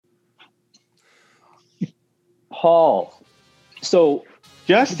Paul. So,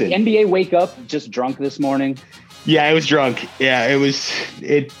 Justin, did the NBA wake up just drunk this morning? Yeah, it was drunk. Yeah,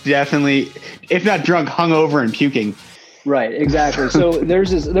 it definitely, if not drunk, hungover and puking. Right, exactly. So there's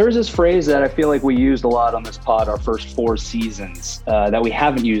this phrase that I feel like we used a lot on this pod our first 4 seasons that we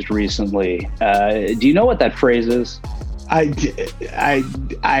haven't used recently. Do you know what that phrase is?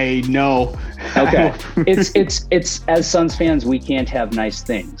 I know. Okay. It's as Suns fans, we can't have nice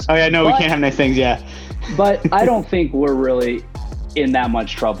things. Oh yeah, no, we can't have nice things. Yeah. But I don't think we're really in that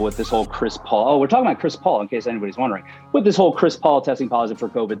much trouble with this whole Chris Paul. Oh, we're talking about Chris Paul in case anybody's wondering. With this whole Chris Paul testing positive for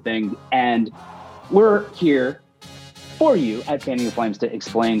COVID thing, and we're here for you at Fanning the Flames to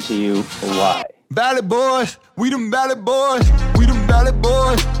explain to you why. Valley boys, we them Valley boys, we them Valley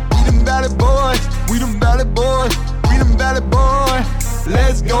boys, we them Valley boys, we them Valley boys, we them Valley boys.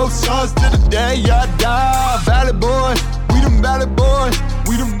 Let's go Suns to the day I die. Valley boys, we them Valley boys,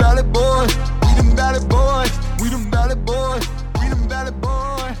 we them Valley boys, we them Valley boys, we them Valley boys, we them Valley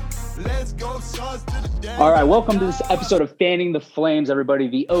boys. Let's go Suns to the day. All right, welcome to this episode of Fanning the Flames, everybody.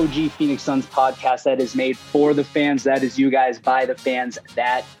 The OG Phoenix Suns podcast that is made for the fans. That is you guys, by the fans.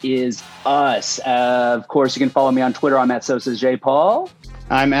 That is us. Of course, you can follow me on Twitter. I'm at SosasJPaul.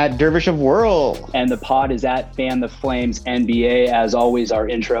 I'm at Dervish of Whirl. And the pod is at Fan the Flames NBA. As always, our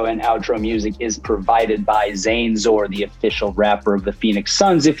intro and outro music is provided by Zane Zor, the official rapper of the Phoenix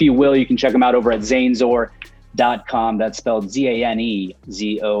Suns, if you will. You can check him out over at zanezor.com. That's spelled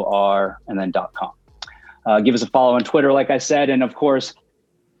ZANEZOR and then .com. Give us a follow on Twitter, like I said. And of course,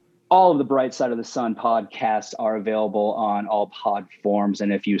 all of the Bright Side of the Sun podcasts are available on all pod forms.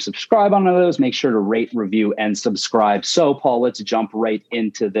 And if you subscribe on one of those, make sure to rate, review, and subscribe. So, Paul, let's jump right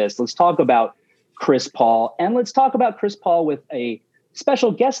into this. Let's talk about Chris Paul. And let's talk about Chris Paul with a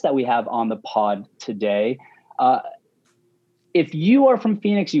special guest that we have on the pod today. If you are from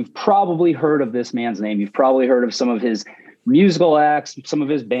Phoenix, you've probably heard of this man's name. You've probably heard of some of his musical acts, some of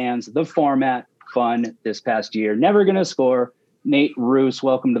his bands, The Format, Fun this past year. Never Gonna Score. Nate Roos,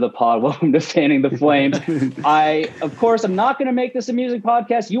 welcome to the pod. Welcome to Fanning the Flames. Of course, I'm not going to make this a music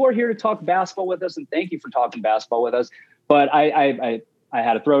podcast. You are here to talk basketball with us, and thank you for talking basketball with us. But I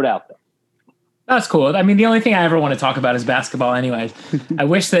had to throw it out there. That's cool. I mean, the only thing I ever want to talk about is basketball anyways. I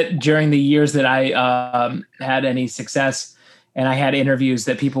wish that during the years that I had any success and I had interviews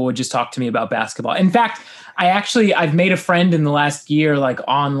that people would just talk to me about basketball. In fact, I've made a friend in the last year, like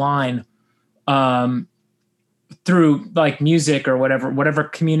online, through like music or whatever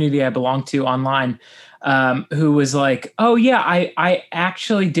community I belong to online, who was like, oh yeah, I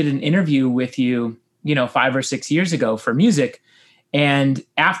actually did an interview with you, 5 or 6 years ago for music. And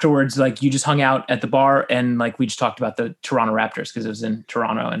afterwards, like you just hung out at the bar and like, we just talked about the Toronto Raptors because it was in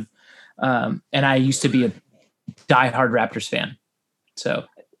Toronto. And I used to be a diehard Raptors fan. So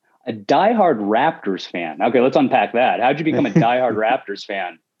a diehard Raptors fan. Okay. Let's unpack that. How'd you become a diehard Raptors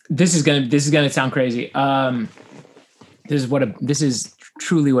fan? This is gonna sound crazy. This is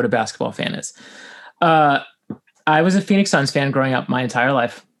truly what a basketball fan is. I was a Phoenix Suns fan growing up my entire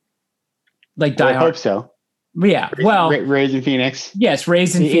life. Like diehard. I hope so. Yeah. Well, raised in Phoenix. Yes,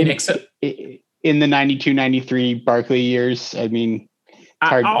 raised in Phoenix. In the 92-93 Barkley years. I mean,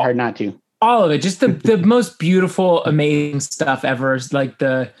 hard not to. All of it, just the most beautiful, amazing stuff ever. Like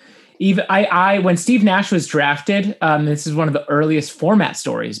when Steve Nash was drafted, this is one of the earliest Format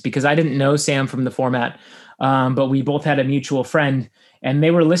stories because I didn't know Sam from the Format, but we both had a mutual friend and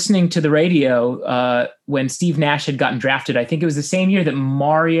they were listening to the radio when Steve Nash had gotten drafted. I think it was the same year that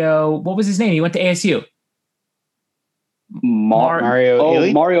Mario, what was his name? He went to ASU.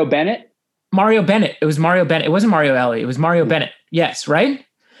 Mario Bennett? Mario Bennett. It was Mario Bennett. It wasn't Mario Elie. It was Mario Bennett. Yes, right?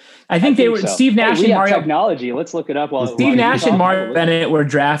 I think they were so. Steve Nash and Mario. Technology. Let's look it up. Steve Nash and Mario Bennett were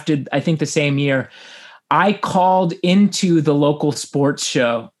drafted, I think, the same year. I called into the local sports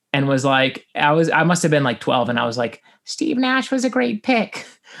show and was like, I must have been like 12, and I was like, Steve Nash was a great pick.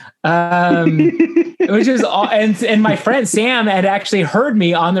 Which is all, and my friend Sam had actually heard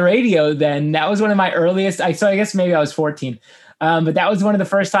me on the radio then. That was one of my earliest. So I guess maybe I was 14. But that was one of the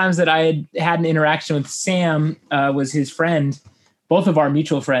first times that I had an interaction with Sam. Was his friend. Both of our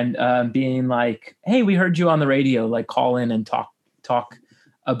mutual friend being like, hey, we heard you on the radio, like call in and talk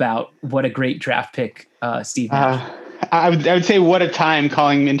about what a great draft pick Steve Nash. I would say what a time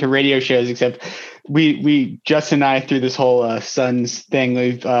calling into radio shows, except we Justin and I, through this whole Suns thing,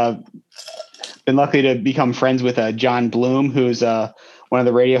 we've been lucky to become friends with John Bloom, who's one of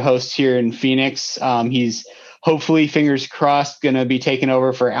the radio hosts here in Phoenix. He's hopefully, fingers crossed, going to be taking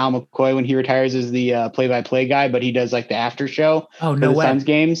over for Al McCoy when he retires as the play-by-play guy, but he does like the after show for the Suns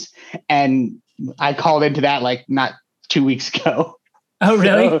games. And I called into that like not 2 weeks ago. Oh,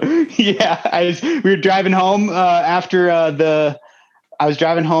 really? So, yeah, we were driving home after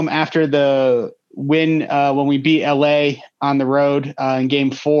the win when we beat LA on the road in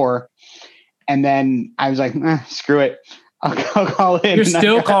Game 4, and then I was like, screw it, I'll call in. You're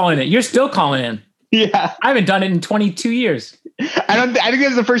still calling it. You're still calling in. Yeah, I haven't done it in 22 years. I think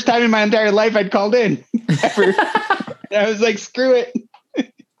this is the first time in my entire life I'd called in ever. I was like, screw it.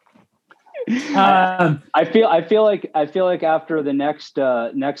 I feel like after the next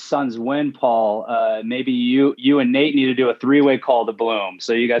Suns win, Paul, maybe you and Nate need to do a 3-way call to Bloom,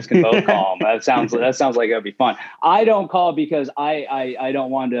 so you guys can both call him. That sounds like that'd be fun. I don't call because I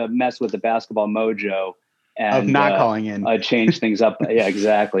don't want to mess with the basketball mojo and of not calling in. Change things up. Yeah,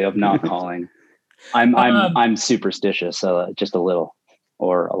 exactly. Of not calling. I'm superstitious, just a little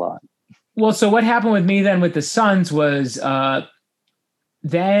or a lot. Well, so what happened with me then with the Suns was.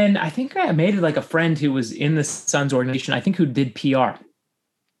 Then I think I made it like a friend who was in the Suns organization, I think who did PR.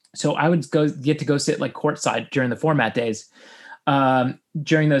 So I would get to go sit like courtside during the format days,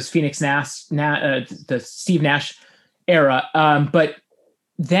 during those Phoenix Nash, the Steve Nash era. But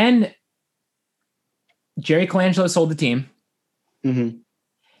then Jerry Colangelo sold the team. Mm-hmm.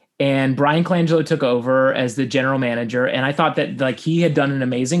 And Brian Colangelo took over as the general manager. And I thought that like he had done an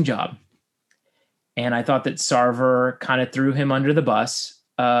amazing job. And I thought that Sarver kind of threw him under the bus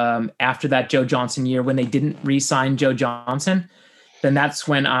after that Joe Johnson year when they didn't re-sign Joe Johnson. Then that's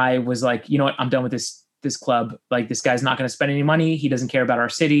when I was like, you know what, I'm done with this club. Like this guy's not going to spend any money. He doesn't care about our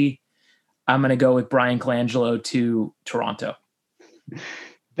city. I'm going to go with Brian Colangelo to Toronto.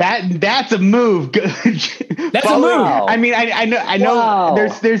 That's a move. That's a move. I mean, I know. Wow.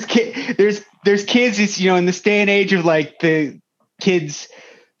 There's kids. You know, in this day and age of like the kids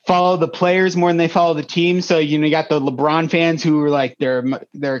follow the players more than they follow the team. So, you know, you got the LeBron fans who were like, they're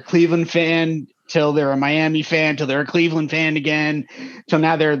a Cleveland fan till they're a Miami fan, till they're a Cleveland fan again, till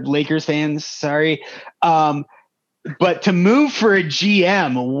now they're Lakers fans. Sorry. But to move for a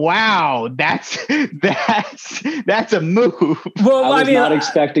GM, wow, that's a move. Well, I was not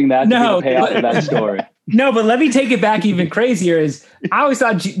expecting that to be the payoff of that story. No, but let me take it back even crazier. Is I always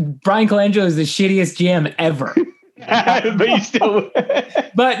thought Brian Colangelo is the shittiest GM ever. But you still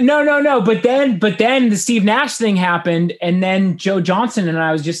but no. But then the Steve Nash thing happened, and then Joe Johnson, and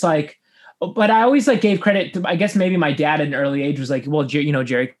I was just like, but I always like gave credit to, I guess maybe my dad at an early age was like, well, you know,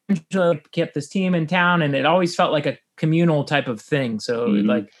 Jerry kept this team in town, and it always felt like a communal type of thing. So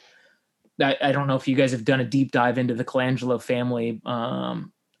like, I don't know if you guys have done a deep dive into the Colangelo family. I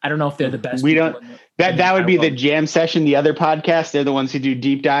don't know if they're the best. We don't. That would be the Jam Session, the other podcast. They're the ones who do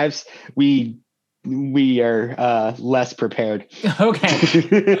deep dives. We are less prepared.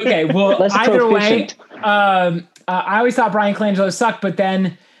 Okay. Well, less either proficient. way, I always thought Brian Colangelo sucked, but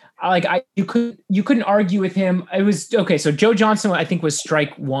then you couldn't argue with him. It was okay. So Joe Johnson, I think, was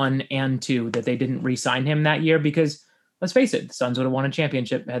strike 1 and 2 that they didn't re-sign him that year because let's face it, the Suns would have won a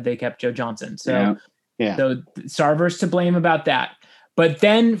championship had they kept Joe Johnson. So yeah. So Sarver's to blame about that. But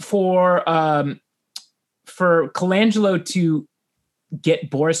then for Colangelo to get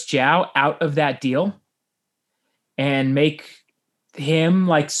Boris Diaw out of that deal and make him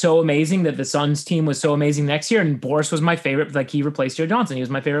like so amazing that the Suns team was so amazing next year. And Boris was my favorite. Like he replaced Joe Johnson. He was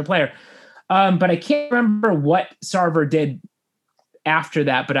my favorite player. But I can't remember what Sarver did after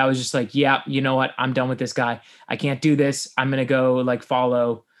that, but I was just like, yeah, you know what? I'm done with this guy. I can't do this. I'm going to go like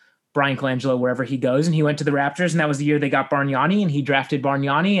follow Brian Colangelo wherever he goes. And he went to the Raptors, and that was the year they got Bargnani, and he drafted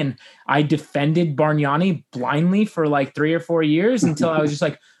Bargnani, and I defended Bargnani blindly for like 3 or 4 years until I was just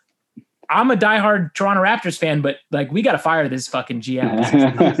like, I'm a diehard Toronto Raptors fan, but like, we got to fire this fucking GM.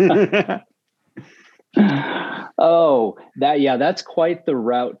 That's quite the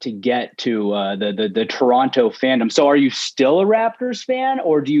route to get to the Toronto fandom. So are you still a Raptors fan,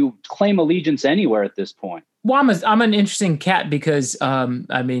 or do you claim allegiance anywhere at this point? Well, I'm an interesting cat because,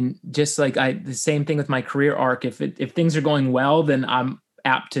 I mean, just like the same thing with my career arc. If things are going well, then I'm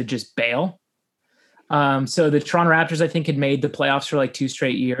apt to just bail. So the Toronto Raptors, I think, had made the playoffs for like 2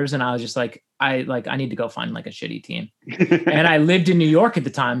 straight years. And I was just like, I need to go find like a shitty team. And I lived in New York at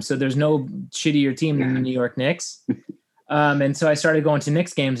the time. So there's no shittier team than the New York Knicks. And so I started going to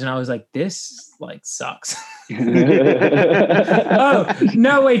Knicks games, and I was like, this like sucks. Oh,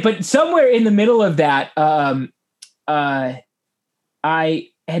 no, wait. But somewhere in the middle of that, I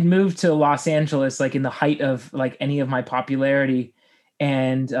had moved to Los Angeles, like in the height of like any of my popularity,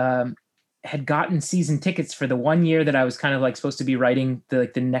 and had gotten season tickets for the 1 year that I was kind of like supposed to be writing the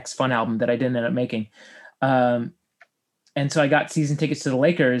Next Fun album that I didn't end up making. And so I got season tickets to the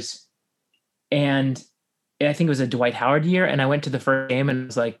Lakers, and I think it was a Dwight Howard year. And I went to the first game and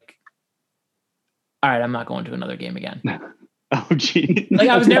was like, all right, I'm not going to another game again. Oh, gee. Like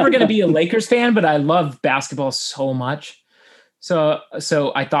I was never going to be a Lakers fan, but I love basketball so much. So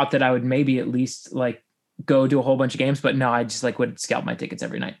I thought that I would maybe at least like go to a whole bunch of games, but no, I just like would scalp my tickets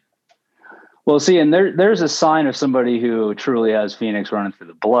every night. Well, see, and there's a sign of somebody who truly has Phoenix running through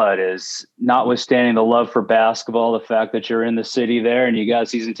the blood is notwithstanding the love for basketball, the fact that you're in the city there and you got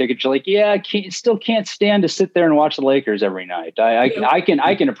season tickets. You're like, yeah, I still can't stand to sit there and watch the Lakers every night. I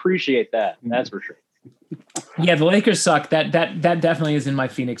can appreciate that. That's for sure. Yeah, the Lakers suck. That definitely is in my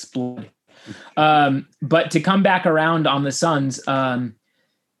Phoenix blood. But to come back around on the Suns,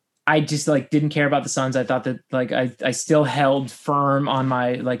 I just like didn't care about the Suns. I thought that like I still held firm on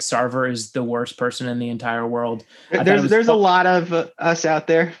my like Sarver is the worst person in the entire world. There's a lot of us out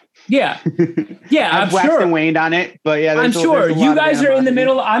there. Yeah. I've waxed and waned on it, but yeah, I'm sure you guys are in the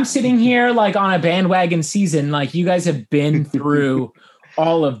middle. I'm sitting here like on a bandwagon season. Like you guys have been through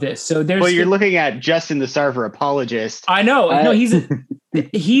all of this. So well, you're looking at Justin the Sarver apologist. I know. No,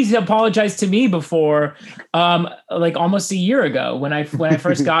 he's apologized to me before, like almost a year ago when I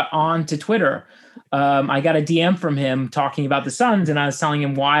first got on to Twitter. I got a DM from him talking about the Suns, and I was telling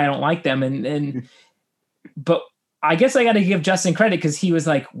him why I don't like them. But I guess I got to give Justin credit because he was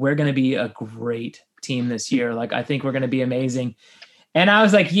like, "We're going to be a great team this year. Like, I think we're going to be amazing." And I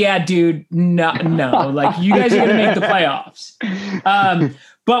was like, "Yeah, dude, no, like you guys are going to make the playoffs."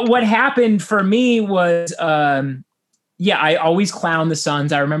 But what happened for me was. I always clown the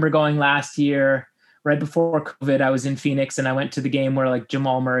Suns. I remember going last year, right before COVID, I was in Phoenix and I went to the game where like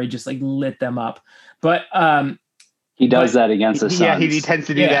Jamal Murray just like lit them up. But he does that against the Suns. Yeah, he tends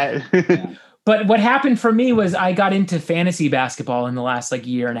to do that. Yeah. But what happened for me was I got into fantasy basketball in the last like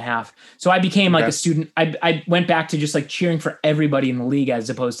year and a half. So I became like a student. I went back to just like cheering for everybody in the league as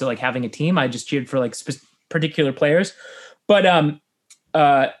opposed to like having a team. I just cheered for like particular players. But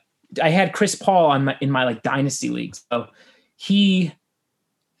I had Chris Paul in my like dynasty league. So I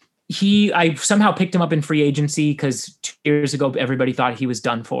somehow picked him up in free agency because 2 years ago, everybody thought he was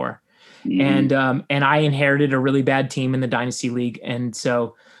done for. Mm. And I inherited a really bad team in the dynasty league. And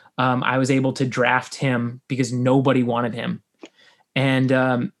so I was able to draft him because nobody wanted him.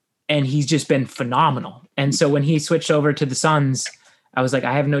 And he's just been phenomenal. And so when he switched over to the Suns, I was like,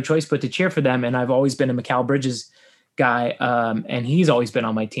 I have no choice but to cheer for them. And I've always been a Mikal Bridges guy. And he's always been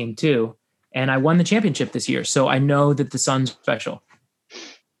on my team too. And I won the championship this year. So I know that the Suns are special.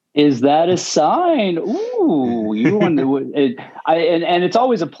 Is that a sign? Ooh, you won. And it's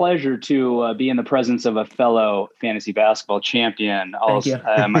always a pleasure to be in the presence of a fellow fantasy basketball champion.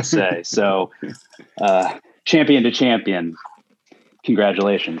 I must say. So, champion to champion.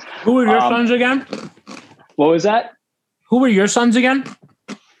 Congratulations. Who were your sons again? What was that? Who were your sons again?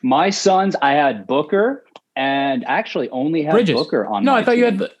 My sons, I had Booker, and actually only had Bridges. Booker on. No, my I thought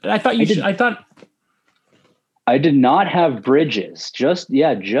team. you had. I did not have Bridges. Just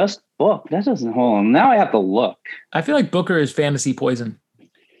Book. That doesn't hold on. Now I have to look. I feel like Booker is fantasy poison.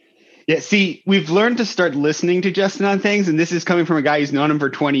 Yeah, see, we've learned to start listening to Justin on things, and this is coming from a guy who's known him for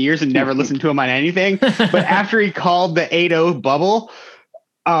 20 years and never listened to him on anything. But after he called the 8-0 bubble,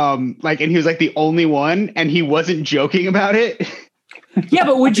 and he was like the only one, and he wasn't joking about it. Yeah,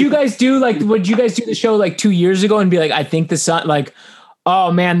 but would you guys do the show like 2 years ago and be like, I think the Sun, like,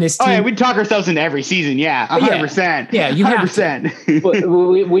 oh man, this team. Oh yeah, we'd talk ourselves into every season. Yeah, 100%. Yeah, you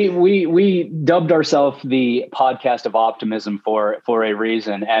 100%. we dubbed ourselves the podcast of optimism for a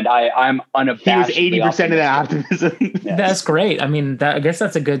reason, and I'm unabashed. He was 80% of that optimism. Yes. That's great. I mean, I guess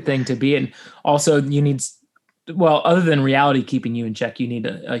that's a good thing to be. And also, you need. Well, other than reality keeping you in check, you need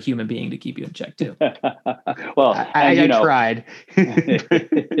a human being to keep you in check too. Well, I tried.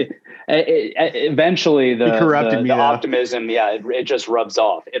 Eventually, the corrupted me, the optimism, it just rubs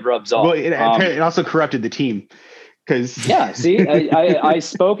off. It rubs off. Well, it also corrupted the team. Because see, I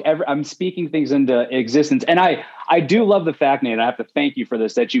spoke. I'm speaking things into existence, and I do love the fact, Nate. I have to thank you for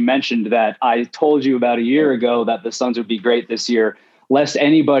this. That you mentioned that I told you about a year ago that the Suns would be great this year, lest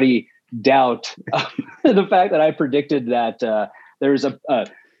anybody doubt the fact that I predicted that there's a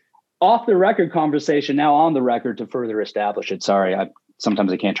off the record conversation now on the record to further establish it. Sorry,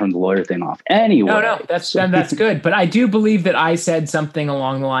 sometimes I can't turn the lawyer thing off. Anyway, no, that's good. But I do believe that I said something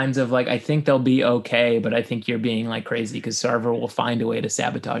along the lines of like, I think they'll be okay, but I think you're being like crazy because Sarver will find a way to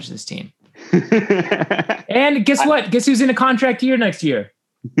sabotage this team. And guess what? Guess who's in a contract year next year?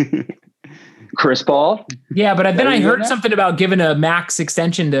 Chris Paul. Yeah, but then I heard something about giving a max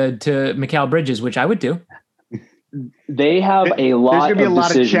extension to Mikal Bridges, which I would do. They have a lot. There's going to be a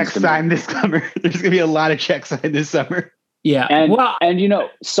lot of checks signed this summer. There's going to be a lot of checks signed this summer. Yeah, and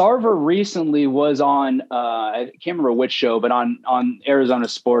Sarver recently was on. I can't remember which show, but on Arizona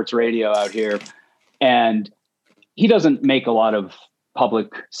Sports Radio out here, and he doesn't make a lot of public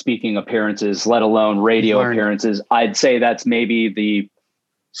speaking appearances, let alone radio appearances. I'd say that's maybe the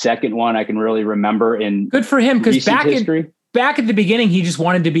second one I can really remember in good for him, because history. Back at the beginning, he just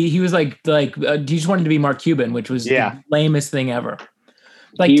wanted to be. He was he just wanted to be Mark Cuban, which was the lamest thing ever.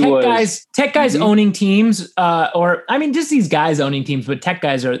 Like tech guys owning teams, just these guys owning teams. But tech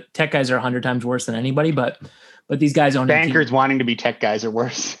guys are 100 times worse than anybody. But these guys owning bankers teams. Wanting to be tech guys are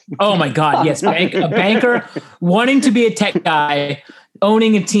worse. Oh my God, yes, a banker wanting to be a tech guy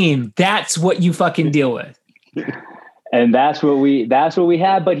owning a team. That's what you fucking deal with. And that's what we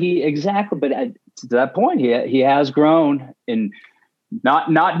had. But to that point, he has grown in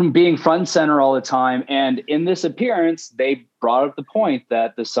not being front and center all the time. And in this appearance, they brought up the point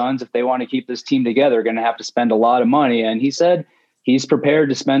that the Suns, if they want to keep this team together, are going to have to spend a lot of money. And he said he's prepared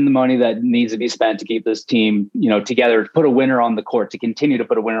to spend the money that needs to be spent to keep this team, together, to put a winner on the court, to continue to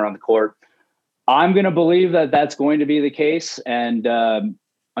put a winner on the court. I'm going to believe that that's going to be the case. And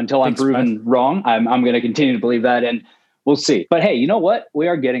until I'm proven wrong, I'm going to continue to believe that. And we'll see. But hey, you know what? We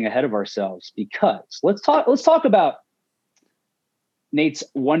are getting ahead of ourselves, because let's talk about Nate's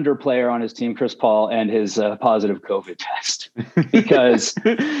wonder player on his team, Chris Paul, and his positive COVID test. Because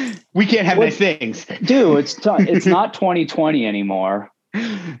we can't have nice things, dude. It's not 2020 anymore.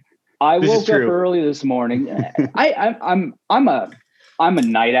 I woke up early this morning. I'm a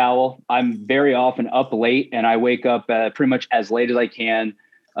night owl. I'm very often up late, and I wake up pretty much as late as I can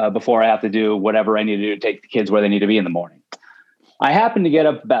before I have to do whatever I need to do to take the kids where they need to be in the morning. I happened to get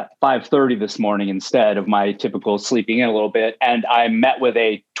up about 5:30 this morning instead of my typical sleeping in a little bit. And I met with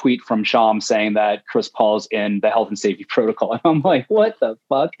a tweet from Shams saying that Chris Paul's in the health and safety protocol. And I'm like, what the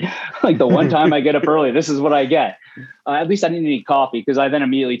fuck? Like, the one time I get up early, this is what I get. At least I didn't need coffee, because I then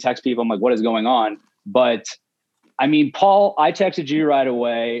immediately text people. I'm like, what is going on? But I mean, Paul, I texted you right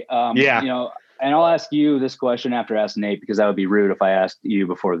away. And I'll ask you this question after I ask Nate, because that would be rude if I asked you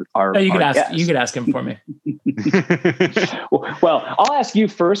before you could ask him for me. Well, I'll ask you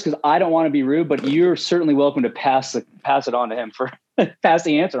first, because I don't want to be rude, but you're certainly welcome to pass it on to him pass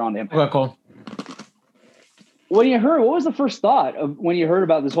the answer on to him. Okay, cool. What was the first thought of when you heard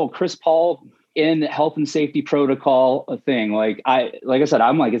about this whole Chris Paul in health and safety protocol thing? Like I said,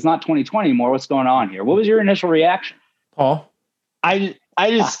 I'm like, it's not 2020 anymore. What's going on here? What was your initial reaction, Paul? I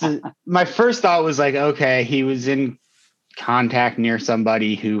just, my first thought was like, okay, he was in contact near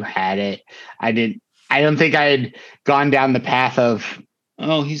somebody who had it. I don't think I had gone down the path of,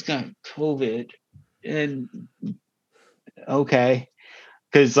 oh, he's got COVID. And okay.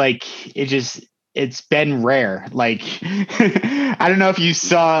 Cause like, it's been rare. Like, I don't know if you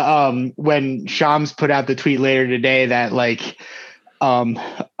saw when Shams put out the tweet later today that like,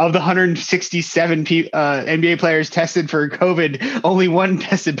 of the 167 NBA players tested for COVID, only one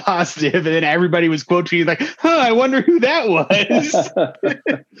tested positive, and then everybody was quote tweeting like, I wonder who that was.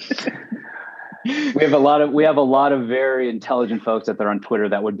 We have a lot of very intelligent folks out there on Twitter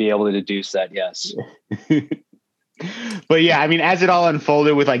that would be able to deduce that. Yes. But yeah, I mean, as it all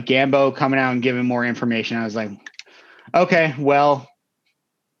unfolded with like Gambo coming out and giving more information, I was like, okay, well,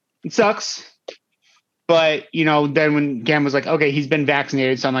 it sucks. But, then when Gam was like, okay, he's been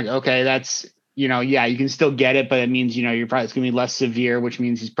vaccinated. So I'm like, okay, that's, you can still get it, but it means, it's going to be less severe, which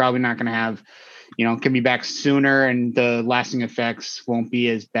means he's probably not going to have, can be back sooner, and the lasting effects won't be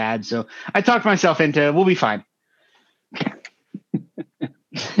as bad. So I talked myself into, we'll be fine. Thank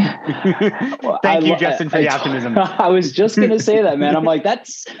you, Justin, for the optimism. I was just going to say that, man. I'm like, that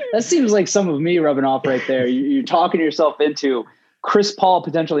seems like some of me rubbing off right there. You're talking yourself into Chris Paul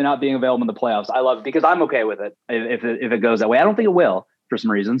potentially not being available in the playoffs. I love it, because I'm okay with it if it goes that way. I don't think it will for some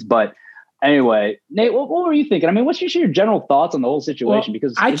reasons, but anyway, Nate, what were you thinking? I mean, what's your general thoughts on the whole situation?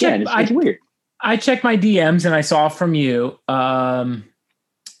 Because it's weird. I checked my DMs and I saw from you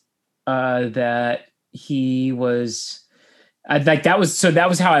that he was that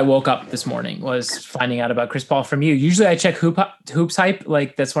was how I woke up this morning, was finding out about Chris Paul from you. Usually I check Hoops Hype.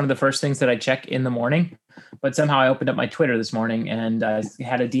 Like, that's one of the first things that I check in the morning. But somehow I opened up my Twitter this morning and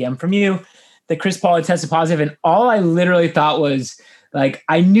had a DM from you that Chris Paul had tested positive. And all I literally thought was, like,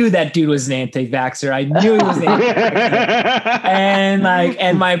 I knew that dude was an anti-vaxxer. I knew he was an anti-vaxxer.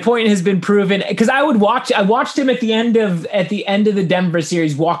 And my point has been proven, because I watched him at the end of the Denver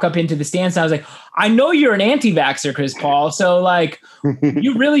series walk up into the stands. And I was like, I know you're an anti-vaxxer, Chris Paul. So like,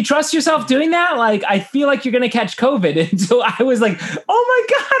 you really trust yourself doing that? Like, I feel like you're going to catch COVID. And so I was like, oh my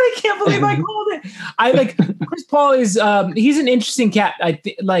God, I can't believe I called it. Chris Paul is, he's an interesting cat.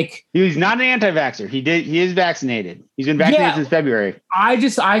 He's not an anti-vaxxer. He is vaccinated. He's been vaccinated since February.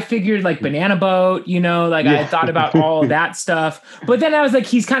 I figured like banana boat, I thought about all of that stuff. But then I was like,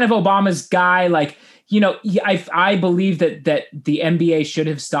 he's kind of Obama's guy. Like, I believe that the NBA should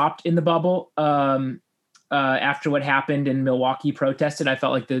have stopped in the bubble after what happened in Milwaukee protested. I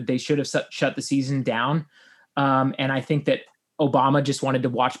felt like they should have shut the season down. And I think that Obama just wanted to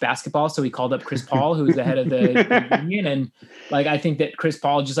watch basketball. So he called up Chris Paul, who's the head of the union. And like, I think that Chris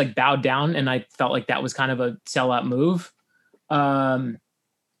Paul just like bowed down, and I felt like that was kind of a sellout move.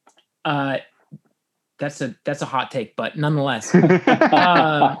 That's a hot take, but nonetheless,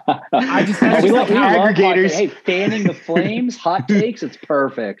 I just we love aggregators. Hey, fanning the flames, hot takes. It's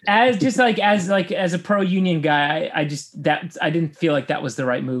perfect. As a pro union guy, I didn't feel like that was the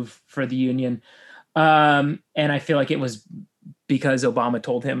right move for the union. And I feel like it was because Obama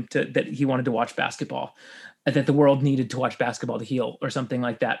told him that he wanted to watch basketball, that the world needed to watch basketball to heal or something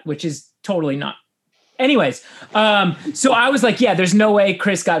like that, which is totally not. Anyways, so I was like, yeah, there's no way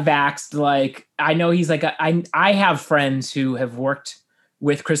Chris got vaxxed. Like, I know he's like, I have friends who have worked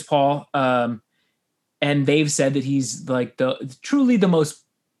with Chris Paul, and they've said that he's like truly the most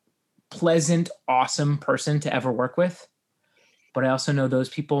pleasant, awesome person to ever work with. But I also know those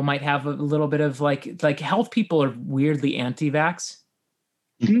people might have a little bit of like health people are weirdly anti-vax.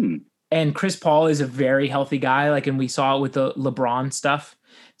 And Chris Paul is a very healthy guy. Like, and we saw it with the LeBron stuff.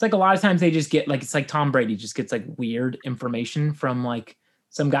 It's like a lot of times they just get like, it's like Tom Brady just gets like weird information from like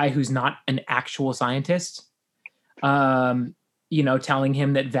some guy who's not an actual scientist, telling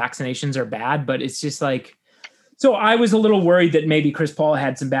him that vaccinations are bad. But it's just like, so I was a little worried that maybe Chris Paul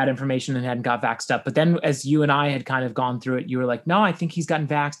had some bad information and hadn't got vaxxed up. But then as you and I had kind of gone through it, you were like, no, I think he's gotten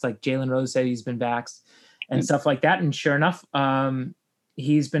vaxxed. Like Jalen Rose said he's been vaxxed and stuff like that. And sure enough,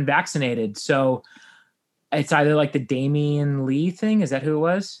 he's been vaccinated. So it's either like the Damian Lee thing. Is that who it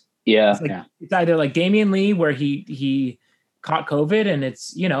was? Yeah. It's either like Damian Lee where he caught COVID and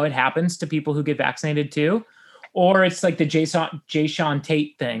it's, it happens to people who get vaccinated too. Or it's like the Jayshawn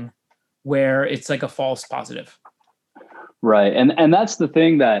Tate thing where it's like a false positive. Right. And that's the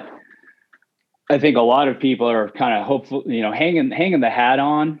thing that I think a lot of people are kind of hopeful, hanging the hat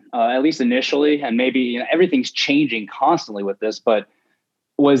on, at least initially, and maybe everything's changing constantly with this, but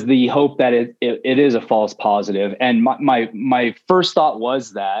was the hope that it is a false positive. And my first thought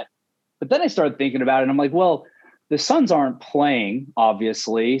was that, but then I started thinking about it and I'm like, well, the Suns aren't playing,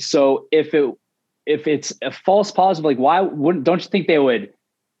 obviously. So if it's a false positive, like don't you think they would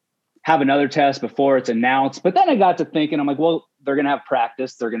have another test before it's announced? But then I got to thinking, I'm like, well, they're going to have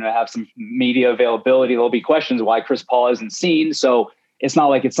practice. They're going to have some media availability. There'll be questions why Chris Paul isn't seen. So it's not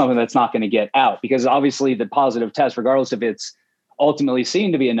like it's something that's not going to get out, because obviously the positive test, regardless if it's ultimately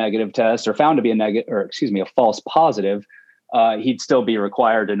seen to be a negative test or found to be a false positive, he'd still be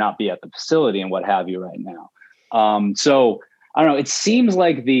required to not be at the facility and what have you right now. So I don't know. It seems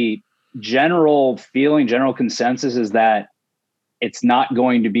like the general consensus is that it's not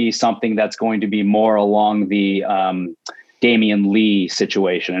going to be something that's going to be more along the Damian Lee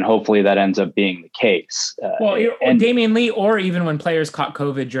situation. And hopefully that ends up being the case. Damian Lee, or even when players caught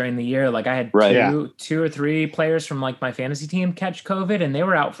COVID during the year, like I had two or three players from like my fantasy team catch COVID and they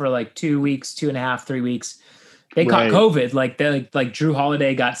were out for like 2 weeks, 2.5, 3 weeks. They caught COVID. Like Drew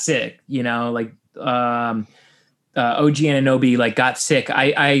Holiday got sick, like OG Anunoby like got sick.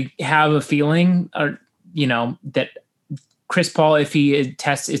 I have a feeling, that Chris Paul, if he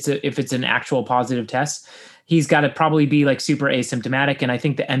tests, if it's an actual positive test, he's got to probably be like super asymptomatic. And I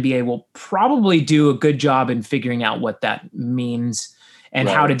think the NBA will probably do a good job in figuring out what that means and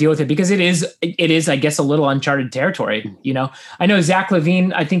how to deal with it, because it is, I guess, a little uncharted territory. I know Zach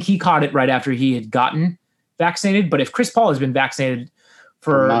LaVine, I think he caught it right after he had gotten vaccinated, but if Chris Paul has been vaccinated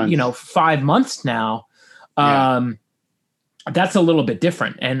for 5 months now, that's a little bit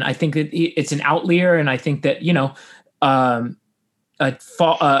different. And I think that it's an outlier. And I think that, a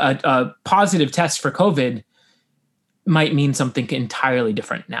positive test for COVID might mean something entirely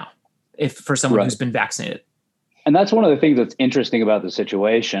different now, if for someone who's been vaccinated. And that's one of the things that's interesting about the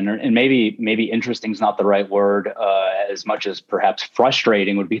situation, and maybe interesting is not the right word, as much as perhaps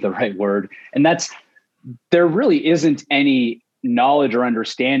frustrating would be the right word. And that's, there really isn't any knowledge or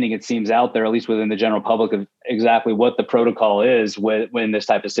understanding, it seems, out there, at least within the general public, of exactly what the protocol is when this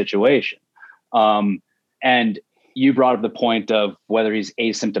type of situation. And you brought up the point of whether he's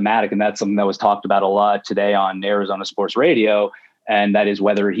asymptomatic, and that's something that was talked about a lot today on Arizona Sports Radio, and that is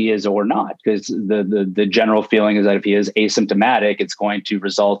whether he is or not, because the general feeling is that if he is asymptomatic, it's going to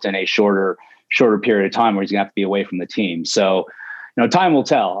result in a shorter period of time where he's going to have to be away from the team. So, time will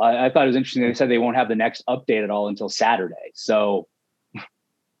tell. I thought it was interesting. They said they won't have the next update at all until Saturday. So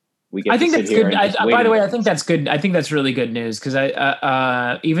we get. I think that's good. By the way, I think that's good. I think that's really good news, because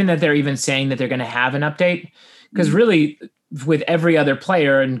even that they're even saying that they're going to have an update, because really with every other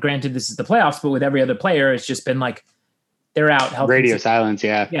player, and granted this is the playoffs, but with every other player, it's just been like they're out. Radio silence,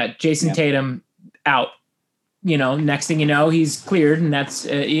 yeah. Yeah, Jason Tatum out. Next thing you know, he's cleared, and that's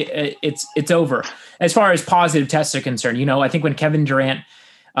it's over. As far as positive tests are concerned, I think when Kevin Durant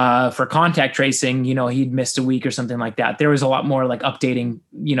for contact tracing, he'd missed a week or something like that. There was a lot more like updating,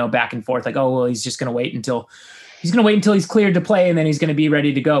 back and forth, like, oh, well, he's going to wait until he's cleared to play, and then he's going to be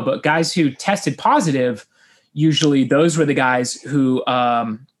ready to go. But guys who tested positive, usually those were the guys who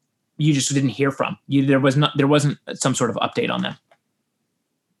you just didn't hear from. There wasn't some sort of update on them.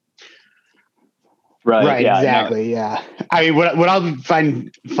 Right. Yeah, exactly. No. Yeah. I mean, what I'll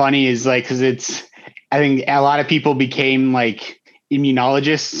find funny is like, cause I think a lot of people became like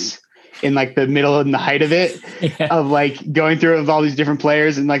immunologists in like the middle and the height of it, of like going through with all these different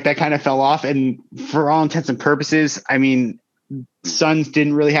players, and like that kind of fell off. And for all intents and purposes, I mean, Suns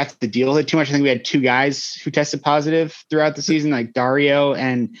didn't really have to deal with it too much. I think we had 2 guys who tested positive throughout the season, like Dario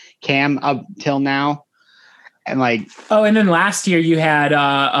and Cam up till now. And like, and then last year you had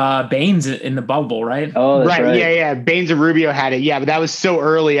Baines in the bubble, right? Oh, that's right. Yeah. Baines and Rubio had it. Yeah, but that was so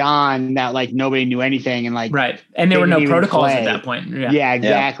early on that like nobody knew anything, and like right, and there were no protocols at that point. Yeah,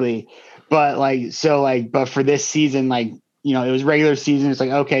 exactly. Yeah. But like, but for this season, like, it was regular season. It's like,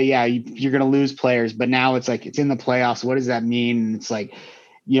 okay, yeah, you're gonna lose players, but now it's like it's in the playoffs. What does that mean? And it's like,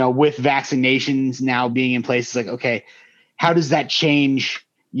 with vaccinations now being in place, it's like, okay, how does that change?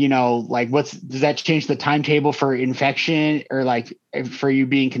 Like does that change the timetable for infection, or like for you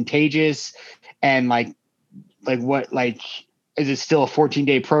being contagious? And like what, like, is it still a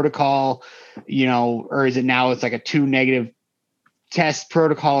 14-day protocol, or is it now it's like a 2 negative test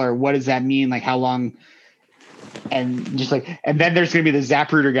protocol, or what does that mean? Like how long? And just like, and then there's going to be the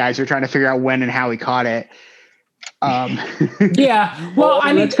Zapruder guys who are trying to figure out when and how he caught it. Yeah. Well,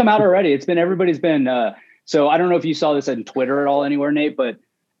 I mean, it's come out already. Everybody's been, so I don't know if you saw this on Twitter at all anywhere, Nate, but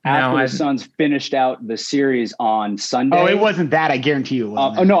after the Suns finished out the series on Sunday. Oh, it wasn't that. I guarantee you. It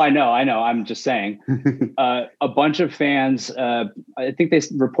wasn't no, I know. I'm just saying. A bunch of fans, I think they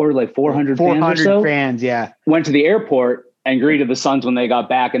reported like 400 fans or so. Fans, yeah. Went to the airport and greeted the Suns when they got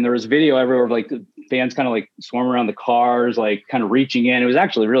back. And there was video everywhere of like fans kind of like swarming around the cars, like kind of reaching in. It was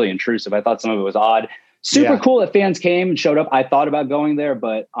actually really intrusive. I thought some of it was odd. Super cool that fans came and showed up. I thought about going there,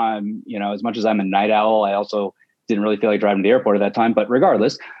 but as much as I'm a night owl, I also didn't really feel like driving to the airport at that time, but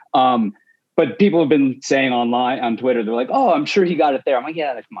regardless, but people have been saying online on Twitter, they're like, oh, I'm sure he got it there. I'm like,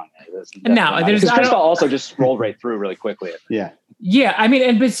 yeah, come on. Because Chris Paul also just rolled right through really quickly. Yeah. Yeah. I mean,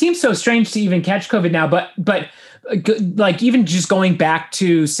 and it seems so strange to even catch COVID now, but like even just going back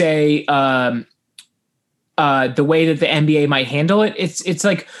to say, the way that the NBA might handle it, it's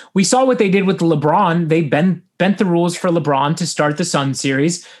like we saw what they did with LeBron. They bent the rules for LeBron to start the Sun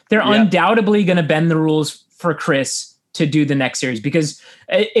series. They're undoubtedly going to bend the rules for Chris to do the next series, because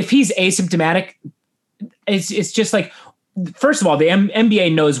if he's asymptomatic, it's just like, first of all, the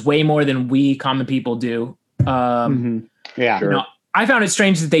NBA knows way more than we common people do. Yeah, sure. I found it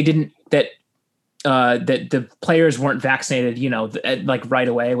strange that they didn't that the players weren't vaccinated, like right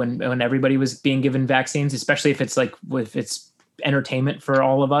away when everybody was being given vaccines, especially if it's like if it's entertainment for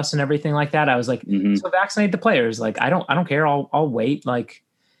all of us and everything like that. I was like, so vaccinate the players. Like, I don't care. I'll wait. Like,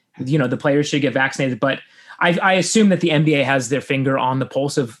 the players should get vaccinated, but I assume that the NBA has their finger on the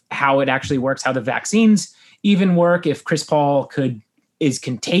pulse of how it actually works, how the vaccines even work. If Chris Paul is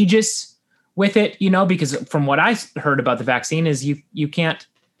contagious with it, because from what I heard about the vaccine is you can't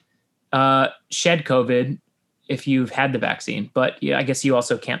shed COVID if you've had the vaccine, but I guess you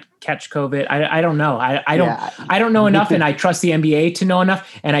also can't catch COVID. I don't know. I don't know enough, and I trust the NBA to know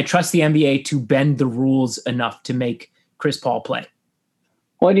enough, and I trust the NBA to bend the rules enough to make Chris Paul play.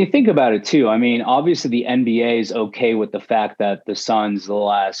 Well, and you think about it too. I mean, obviously the NBA is okay with the fact that the Suns, the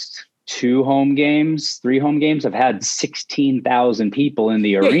last 3 home games, have had 16,000 people in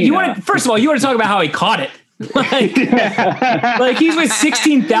the arena. First of all, you want to talk about how he caught it. Like he's with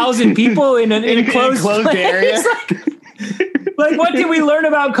 16,000 people in an enclosed area. Like, what did we learn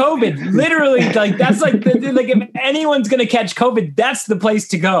about COVID? Literally, like that's like if anyone's going to catch COVID, that's the place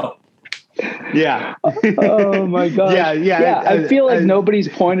to go. Yeah. Oh my God. Yeah. I feel like nobody's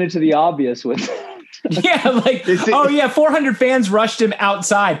pointed to the obvious with that. Yeah, like 400 fans rushed him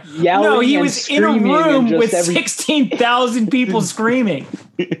outside. No, he was in a room with 16,000 people screaming.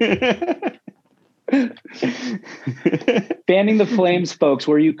 Fanning the Flames, folks,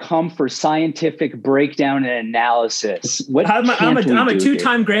 where you come for scientific breakdown and analysis. I'm a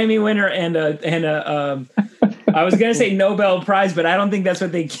 2-time Grammy winner and a I was going to say Nobel Prize, but I don't think that's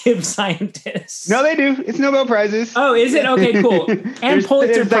what they give scientists. No, they do. It's Nobel Prizes. Oh, is it? Okay, cool. And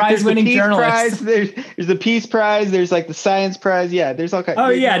Pulitzer Prize winning journalists. There's the Peace Prize. There's like the Science Prize. Yeah, there's all kinds. Oh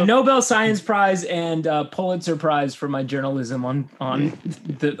yeah, Nobel Science Prize and Pulitzer Prize for my journalism on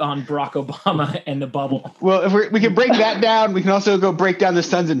Barack Obama and the bubble. Well, if we can break that down, we can also go break down the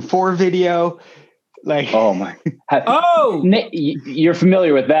Suns in 4 video. Like, oh my! Oh, Nate, you're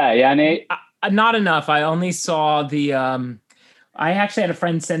familiar with that, yeah, Nate? Not enough. I only saw the. I actually had a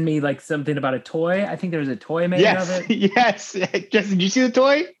friend send me like something about a toy. I think there was a toy made of it. Yes. Justin, did you see the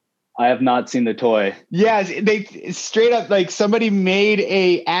toy? I have not seen the toy. Yes, they straight up like somebody made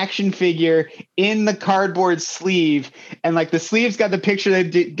a action figure in the cardboard sleeve, and like the sleeve's got the picture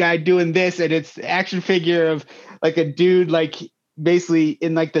of the guy doing this, and it's the action figure of like a dude like basically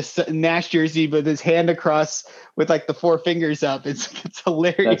in like the Nash jersey with his hand across with like the 4 fingers up. It's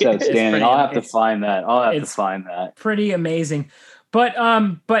hilarious. That's outstanding. I'll have to find that. Pretty amazing. But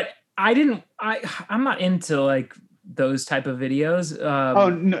I'm not into like those type of videos.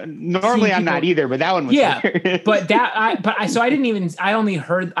 Normally I'm not either, but that one was hilarious. But I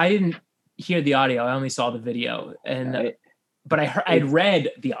didn't hear the audio. I only saw the video, and but I'd read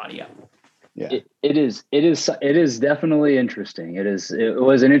the audio. Yeah, it is definitely interesting. It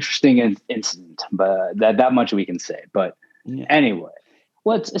was an interesting incident, but that much we can say. But anyway,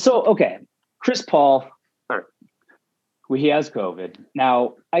 Chris Paul, he has COVID.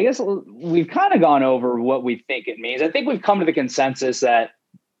 Now, I guess we've kind of gone over what we think it means. I think we've come to the consensus that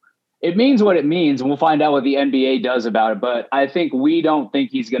it means what it means, and we'll find out what the NBA does about it. But I think we don't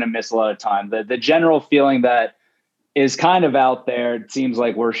think he's going to miss a lot of time. The general feeling that is kind of out there, it seems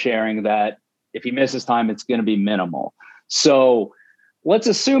like we're sharing that if he misses time, it's going to be minimal. So let's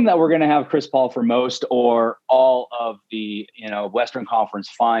assume that we're going to have Chris Paul for most or all of the Western Conference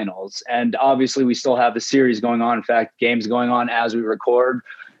Finals. And obviously we still have the series going on. In fact, games going on as we record.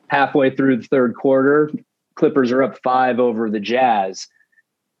 Halfway through the third quarter, Clippers are up 5 over the Jazz.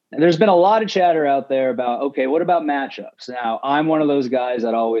 And there's been a lot of chatter out there about, okay, what about matchups? Now, I'm one of those guys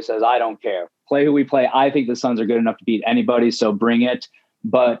that always says, I don't care. Play who we play. I think the Suns are good enough to beat anybody, so bring it.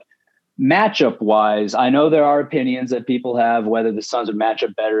 But matchup-wise, I know there are opinions that people have whether the Suns would match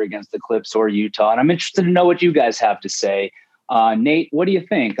up better against the Clips or Utah, and I'm interested to know what you guys have to say. Nate, what do you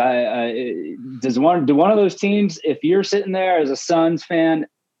think? Do one of those teams, if you're sitting there as a Suns fan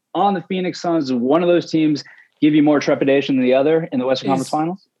on the Phoenix Suns, does one of those teams give you more trepidation than the other in the Western Conference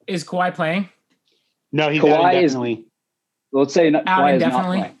Finals? Is Kawhi playing? No, he's out indefinitely. Let's say Kawhi is not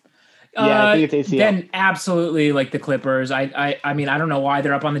playing. Yeah, I think it's ACL. Then absolutely, like the Clippers. I mean, I don't know why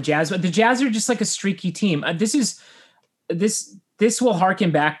they're up on the Jazz, but the Jazz are just like a streaky team. This will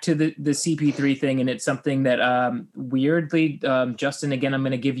harken back to the CP3 thing, and it's something that weirdly, Justin, again, I'm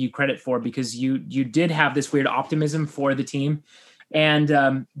going to give you credit for because you did have this weird optimism for the team.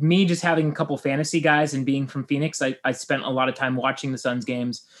 And me just having a couple fantasy guys and being from Phoenix, I spent a lot of time watching the Suns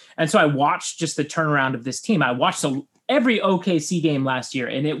games. And so I watched just the turnaround of this team. I watched every OKC game last year,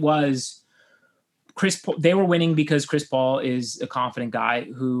 and it was Chris Paul. They were winning because Chris Paul is a confident guy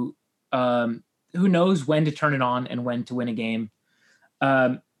who knows when to turn it on and when to win a game.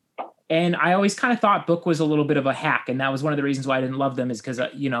 And I always kind of thought Book was a little bit of a hack, and that was one of the reasons why I didn't love them is because,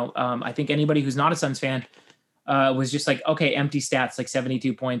 I think anybody who's not a Suns fan was just like, okay, empty stats, like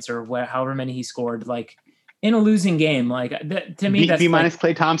 72 points or however many he scored, like in a losing game. Like to me, that's minus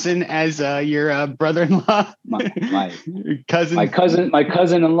Klay Thompson as your brother-in-law, my cousin, my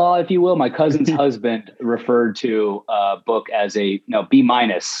cousin-in-law, if you will. My cousin's husband referred to Book as B-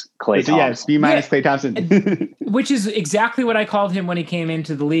 Klay Thompson. Yes, B- Klay Thompson, which is exactly what I called him when he came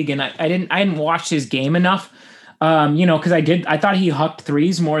into the league. And I didn't watch his game enough. Because I thought he hucked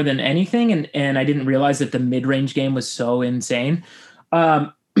threes more than anything, and I didn't realize that the mid-range game was so insane.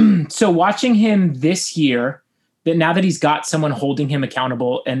 So watching him this year, that now that he's got someone holding him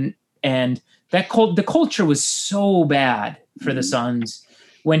accountable, and the culture was so bad for the Suns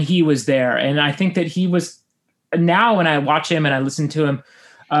when he was there, and I think that he was. Now when I watch him and I listen to him,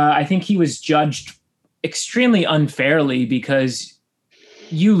 I think he was judged extremely unfairly because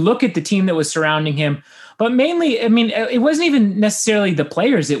you look at the team that was surrounding him. But mainly, I mean, it wasn't even necessarily the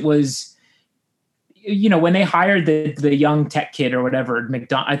players. It was, when they hired the young tech kid or whatever,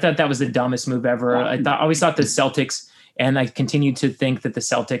 I thought that was the dumbest move ever. I always thought the Celtics, and I continued to think that the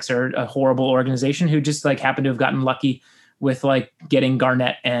Celtics are a horrible organization who just like happened to have gotten lucky with like getting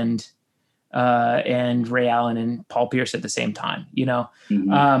Garnett and Ray Allen and Paul Pierce at the same time,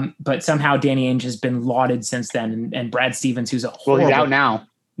 Mm-hmm. But somehow Danny Ainge has been lauded since then, and Brad Stevens, who's a horrible, he's out now.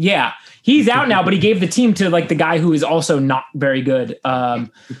 Yeah, he's out now, but he gave the team to like the guy who is also not very good.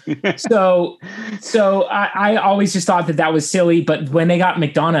 So I always just thought that was silly. But when they got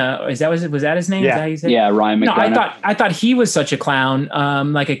McDonough, was that his name? Yeah. Is that how you said? Yeah, Ryan McDonough. No, I thought he was such a clown,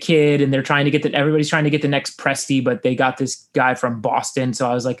 like a kid, and they're trying to get everybody's trying to get the next Presti, but they got this guy from Boston. So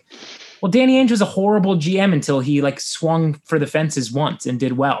I was like, well, Danny Ainge was a horrible GM until he like swung for the fences once and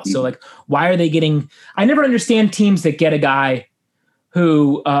did well. So like, why are they getting? I never understand teams that get a guy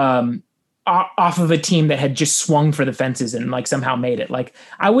who off of a team that had just swung for the fences and like somehow made it. Like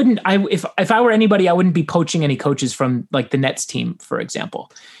if I were anybody, I wouldn't be poaching any coaches from like the Nets team, for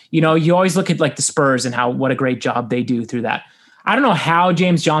example. You always look at like the Spurs and what a great job they do through that. I don't know how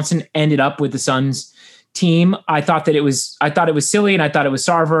James Johnson ended up with the Suns team. I thought it was silly and I thought it was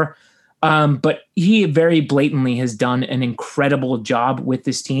Sarver. But he very blatantly has done an incredible job with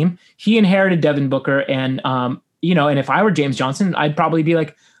this team. He inherited Devin Booker and, and if I were James Johnson, I'd probably be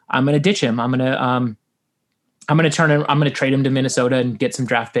like, I'm going to ditch him. I'm going to trade him to Minnesota and get some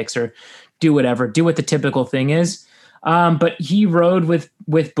draft picks or do whatever, do what the typical thing is. But he rode with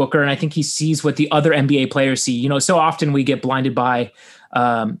Booker, and I think he sees what the other NBA players see. So often we get blinded by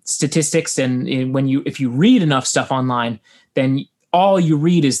statistics, and if you read enough stuff online, then all you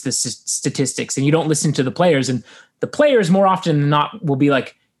read is the statistics, and you don't listen to the players. And the players more often than not will be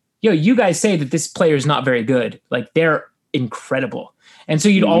like, yo, you guys say that this player is not very good. Like they're incredible. And so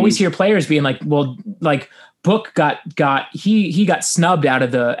you'd always hear players being like, well, like Book he got snubbed out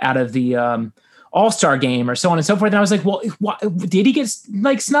of the All-Star game or so on and so forth. And I was like, well, did he get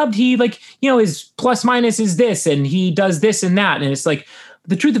like snubbed? He like, his plus minus is this and he does this and that. And it's like,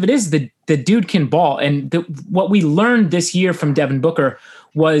 the truth of it is the dude can ball. And what we learned this year from Devin Booker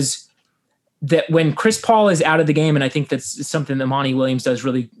was that when Chris Paul is out of the game, and I think that's something that Monty Williams does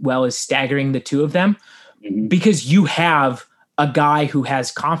really well, is staggering the two of them, because you have a guy who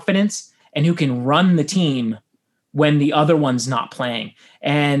has confidence and who can run the team when the other one's not playing.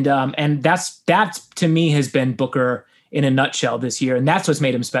 And that's to me has been Booker in a nutshell this year. And that's what's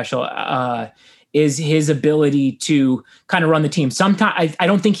made him special, is his ability to kind of run the team. Sometimes I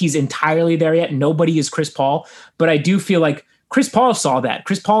don't think he's entirely there yet. Nobody is Chris Paul, but I do feel like Chris Paul saw that.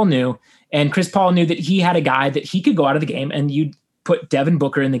 Chris Paul knew that he had a guy that he could go out of the game, and you put Devin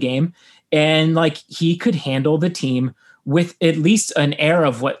Booker in the game, and like he could handle the team with at least an air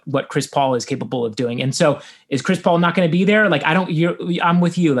of what Chris Paul is capable of doing. And so is Chris Paul not going to be there? Like, I'm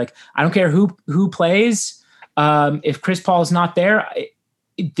with you. Like, I don't care who plays. If Chris Paul is not there,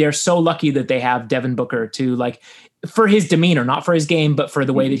 they're so lucky that they have Devin Booker to like, for his demeanor, not for his game, but for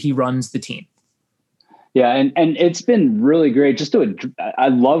the way that he runs the team. Yeah. And it's been really great. I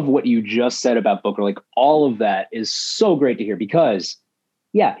love what you just said about Booker. Like all of that is so great to hear, because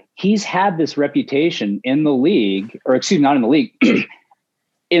yeah, he's had this reputation in the league, or excuse me, not in the league,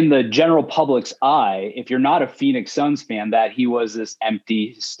 in the general public's eye, if you're not a Phoenix Suns fan, that he was this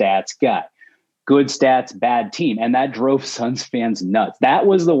empty stats guy. Good stats, bad team. And that drove Suns fans nuts. That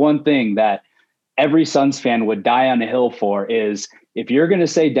was the one thing that every Suns fan would die on a hill for, is if you're going to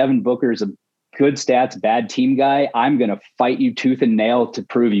say Devin Booker is a good stats, bad team guy, I'm going to fight you tooth and nail to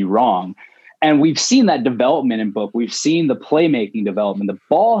prove you wrong. And we've seen that development in Book. We've seen the playmaking development, the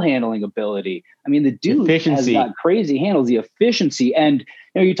ball handling ability. I mean, the dude has got crazy handles, the efficiency. And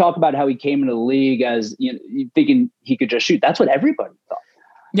you talk about how he came into the league as thinking he could just shoot. That's what everybody thought.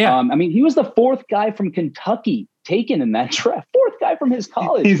 Yeah. I mean, he was the fourth guy from Kentucky taken in that draft. Fourth guy from his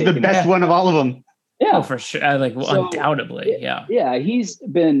college. He's the best one of all of them. Yeah, for sure. Undoubtedly. Yeah. Yeah. He's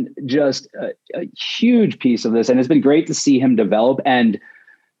been just a huge piece of this, and it's been great to see him develop. And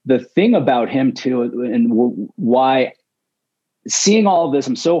the thing about him too, and why seeing all of this,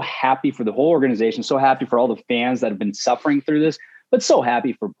 I'm so happy for the whole organization, so happy for all the fans that have been suffering through this, but so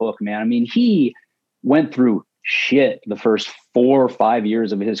happy for Book, man. I mean, he went through shit the first 4 or 5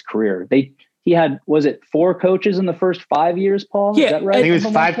 years of his career. He had, was it 4 coaches in the first 5 years, Paul? Yeah, is that right? I think it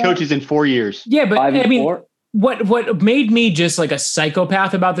was 5 coaches in 4 years. Yeah, but I mean, 4? What made me just like a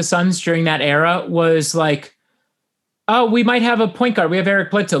psychopath about the Suns during that era was like, oh, we might have a point guard. We have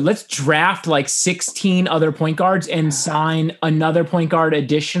Eric Bledsoe. Let's draft like 16 other point guards and sign another point guard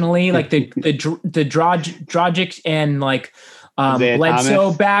additionally, like the Dragic and like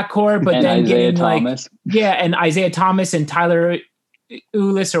Bledsoe backcourt, but then getting Thomas. and Isaiah Thomas and Tyler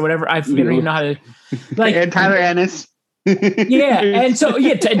Ulis or whatever. I don't even know how to like and Tyler Ennis. Yeah, and so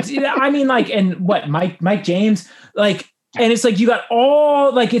I mean, like, and what Mike James, like. And it's like you got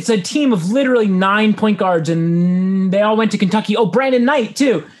all like it's a team of literally 9 point guards, and they all went to Kentucky. Oh, Brandon Knight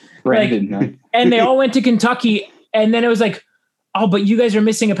too. Knight. And they all went to Kentucky, and then it was like, oh, but you guys are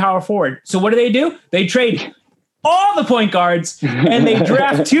missing a power forward. So what do? They trade all the point guards, and they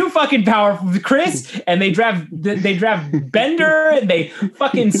draft two fucking Chris, and they draft Bender, and they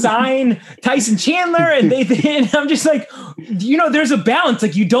fucking sign Tyson Chandler, and and I'm just like, there's a balance.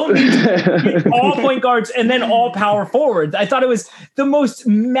 Like, you don't need all point guards and then all power forwards. I thought it was the most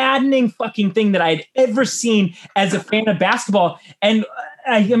maddening fucking thing that I had ever seen as a fan of basketball. And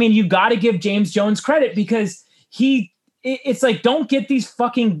I mean, you got to give James Jones credit, because it's like, don't get these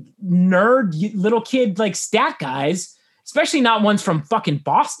fucking nerd little kid like stat guys, especially not ones from fucking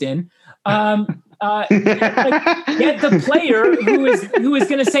Boston. Get the player who is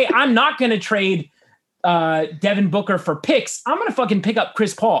going to say, I'm not going to trade Devin Booker for picks. I'm going to fucking pick up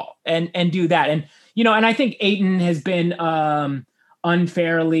Chris Paul and do that. And, and I think Ayton has been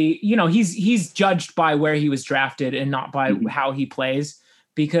unfairly, he's judged by where he was drafted and not by how he plays.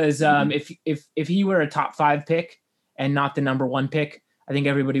 Because if he were a top 5 pick and not the number 1 pick, I think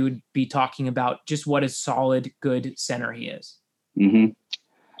everybody would be talking about just what a solid, good center he is. Mm-hmm.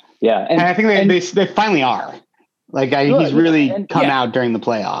 Yeah. And I think they finally are. Like, he's really come out during the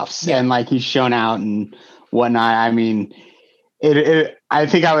playoffs, and like, he's shown out and whatnot. I mean, I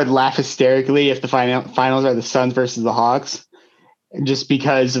think I would laugh hysterically if the finals are the Suns versus the Hawks, just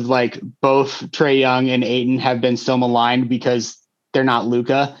because of like both Trae Young and Ayton have been so maligned because they're not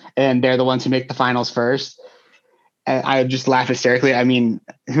Luka and they're the ones who make the finals first. And I would just laugh hysterically. I mean,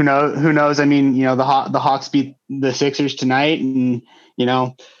 who knows? I mean, the Hawks beat the Sixers tonight, and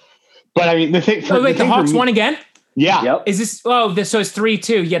but I mean, the Hawks won again. Yeah. Yep. Is this? Oh, so it's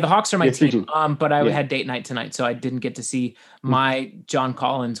 3-2. Yeah, the Hawks are my team. 3-2. But I had date night tonight, so I didn't get to see my John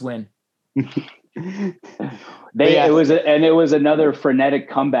Collins win. It was another frenetic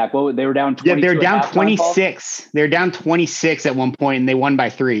comeback. Well, they were down 20. Yeah, they were down 26. They were down 26 at one point, and they won by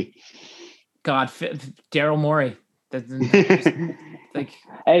 3. God, Daryl Morey. Like,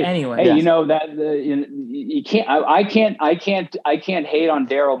 anyway, you can't. I can't hate on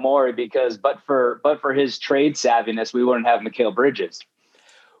Daryl Morey, because but for his trade savviness, we wouldn't have Mikal Bridges.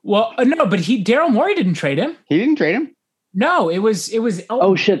 Well, no, but Daryl Morey didn't trade him. He didn't trade him. No, it was. Elton.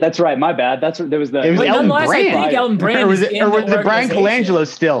 Oh shit, that's right. My bad. It was Elton Brand. I think Elton Brand. Or was it Brian Colangelo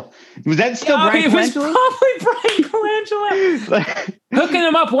still? Was that still Brian Colangelo? It was probably Brian Colangelo. Hooking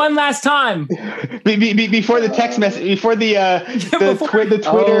him up one last time. Before the text message, before the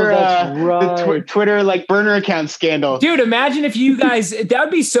Twitter like burner account scandal. Dude, imagine if you guys, that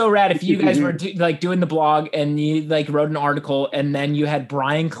would be so rad if you guys were doing the blog and you like wrote an article and then you had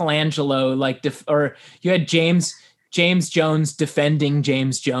Brian Colangelo or you had James Jones defending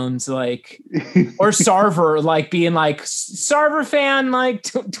James Jones, like, or Sarver, like being like, Sarver fan, like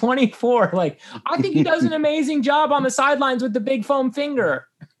 24. Like, I think he does an amazing job on the sidelines with the big foam finger.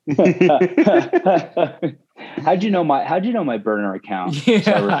 How'd you know my burner account? Yeah.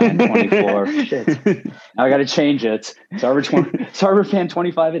 Sarver fan 24. Shit. Now I got to change it. Sarver fan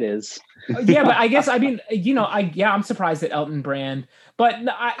 25 it is. Yeah, but I guess, I mean, I'm surprised at Elton Brand. But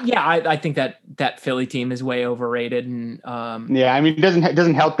I think that Philly team is way overrated, and I mean, it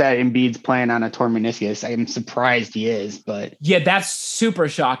doesn't help that Embiid's playing on a torn meniscus. I'm surprised he is, but yeah, that's super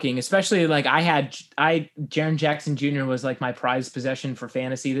shocking. Especially like Jaren Jackson Jr. was like my prized possession for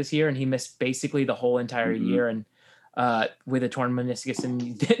fantasy this year, and he missed basically the whole entire year, and with a torn meniscus,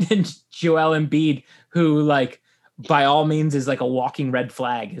 and Joel Embiid, who like by all means is like a walking red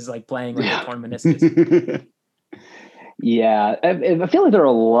flag, is like playing with a torn meniscus. Yeah, I feel like there are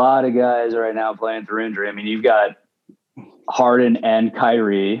a lot of guys right now playing through injury. I mean, you've got Harden and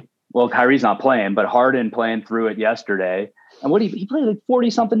Kyrie. Well, Kyrie's not playing, but Harden playing through it yesterday. And he played like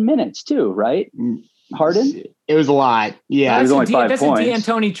 40-something minutes too, right? Harden? It was a lot. Yeah, it was only 5 that's points. That's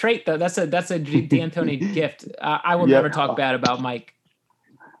a D'Antoni trait, though. That's a D'Antoni gift. I will never talk bad about Mike.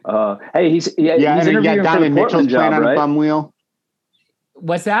 Hey, he's interviewing for the Portland job, right? Bum wheel.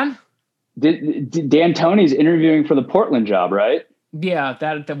 What's that? D'Antoni's interviewing for the Portland job, right? Yeah,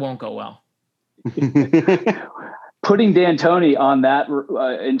 that won't go well. Putting D'Antoni on that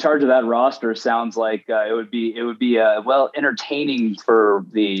in charge of that roster sounds like it would be entertaining for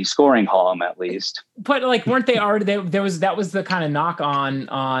the scoring column at least. But like, weren't they already? That was the kind of knock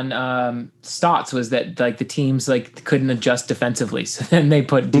on Stotts, was that like the teams like couldn't adjust defensively, so then they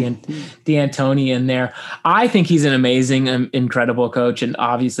put D'Antoni in there. I think he's an amazing, incredible coach, and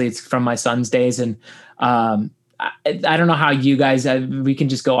obviously it's from my son's days. And I don't know how you guys. We can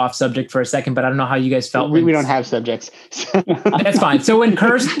just go off subject for a second, but I don't know how you guys felt. We don't have subjects. That's fine. So when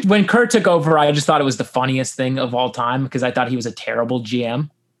Kerr took over, I just thought it was the funniest thing of all time because I thought he was a terrible GM.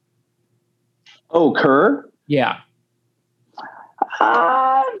 Oh, Kerr? Yeah.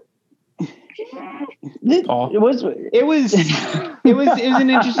 It was an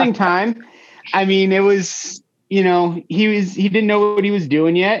interesting time. I mean, it was you know, he didn't know what he was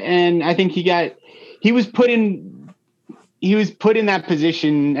doing yet, and I think he was put in that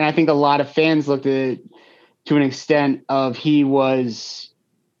position, and I think a lot of fans looked at it to an extent of he was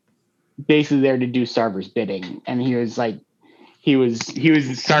basically there to do Sarver's bidding, and he was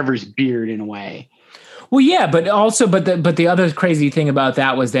Sarver's beard in a way. Well, yeah, but the other crazy thing about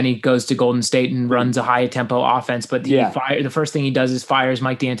that was then he goes to Golden State and runs a high tempo offense. But the first thing he does is fires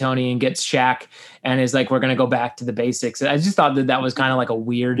Mike D'Antoni and gets Shaq and is like, we're going to go back to the basics. I just thought that was kind of like a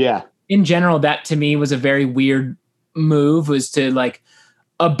weird. Yeah. In general, that to me was a very weird move, was to like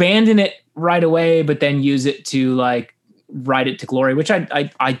abandon it right away, but then use it to like ride it to glory. Which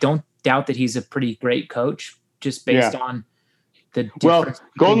I don't doubt that he's a pretty great coach, just based on.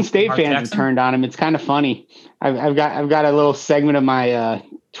 Golden State fans have turned on him. It's kind of funny. I've got a little segment of my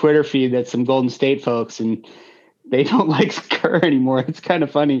Twitter feed that's some Golden State folks, and they don't like Kerr anymore. It's kind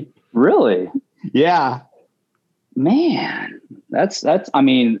of funny. Really? Yeah. Man, that's. I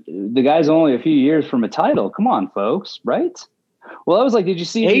mean, the guy's only a few years from a title. Come on, folks, right? Well, I was like, did you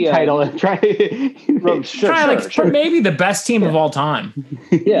see the title? Sure. Maybe the best team of all time.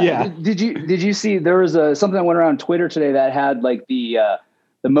 Yeah. Did you see there was something that went around Twitter today that had like the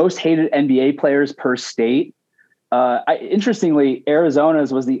most hated NBA players per state? Interestingly,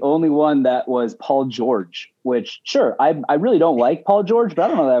 Arizona's was the only one that was Paul George, which sure, I really don't like Paul George, but I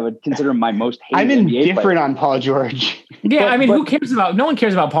don't know that I would consider him my most hated. I'm NBA indifferent player. on Paul George. Yeah, who cares about? No one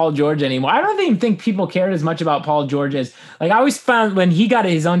cares about Paul George anymore. I don't even think people cared as much about Paul George as I always found when he got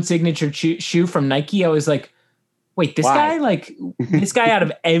his own signature shoe from Nike. I was like, wait, this guy out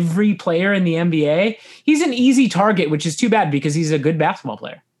of every player in the NBA, he's an easy target, which is too bad because he's a good basketball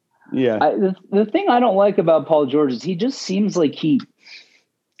player. Yeah. The thing I don't like about Paul George is he just seems like he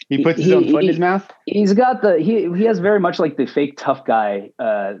puts his own foot in his mouth. He's got he has very much like the fake tough guy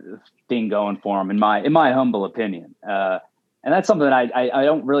thing going for him in my humble opinion. And that's something that I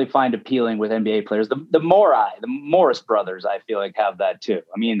don't really find appealing with NBA players. The Morris brothers, I feel like have that too.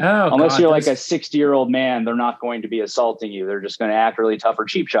 I mean, unless you're like a 60-year-old man, they're not going to be assaulting you. They're just going to act really tough or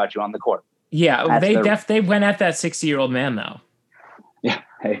cheap shot you on the court. Yeah, they went at that 60-year-old man though. Yeah.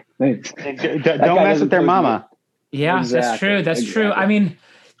 Hey, don't mess with their mama. Yeah, exactly. That's true. I mean,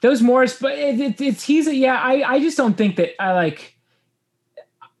 those Morris, but I just don't think that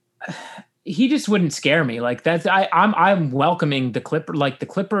he just wouldn't scare me. Like that's I'm welcoming the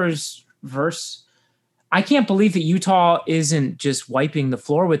Clippers verse. I can't believe that Utah isn't just wiping the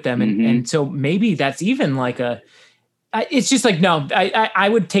floor with them, and so maybe that's even like it's just like no. I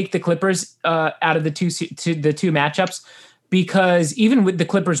would take the Clippers out of the two matchups. Because even with the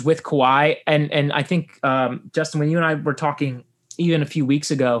Clippers with Kawhi, and I think, Justin, when you and I were talking even a few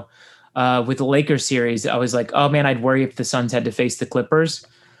weeks ago with the Lakers series, I was like, oh, man, I'd worry if the Suns had to face the Clippers.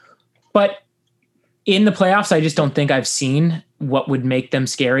 But in the playoffs, I just don't think I've seen what would make them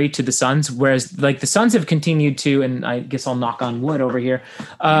scary to the Suns. Whereas like the Suns have continued to, and I guess I'll knock on wood over here,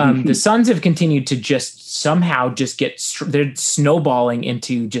 the Suns have continued to just somehow just they're snowballing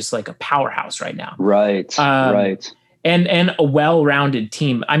into just like a powerhouse right now. Right, right. And a well-rounded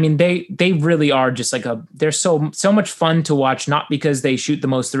team. I mean, they really are just like they're so much fun to watch, not because they shoot the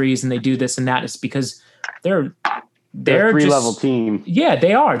most threes and they do this and that. It's because they're a 3-level team. Yeah,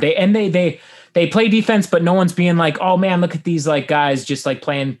 they are. They play defense, but no one's being like, oh man, look at these like guys just like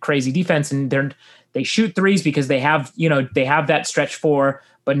playing crazy defense. And they shoot threes because they have that stretch four,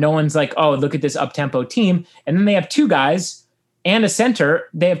 but no one's like, oh, look at this up-tempo team. And then they have two guys and a center.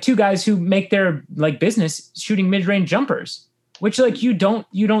 They have two guys who make their like business shooting mid-range jumpers, which like you don't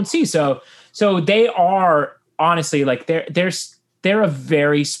see. So they are honestly like they're a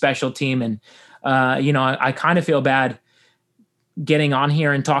very special team. And I kind of feel bad getting on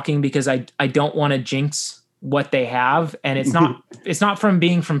here and talking because I don't want to jinx what they have. And it's not from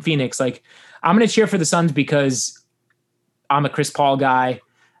being from Phoenix. Like I'm going to cheer for the Suns because I'm a Chris Paul guy.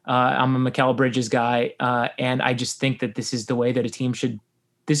 I'm a Mikal Bridges guy, and I just think that this is the way that a team should.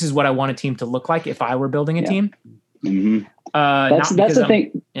 This is what I want a team to look like if I were building a team. Mm-hmm. That's the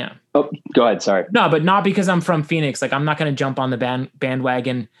thing. Yeah. Oh, go ahead. Sorry. No, but not because I'm from Phoenix. Like I'm not going to jump on the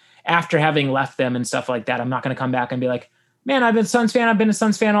bandwagon after having left them and stuff like that. I'm not going to come back and be like, man, I've been a Suns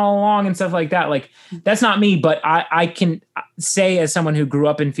fan all along and stuff like that. Like that's not me. But I can say as someone who grew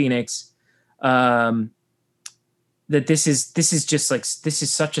up in Phoenix, that this is just like, this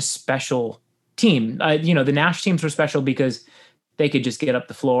is such a special team. The Nash teams were special because they could just get up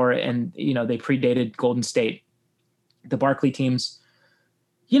the floor and, they predated Golden State. The Barkley teams,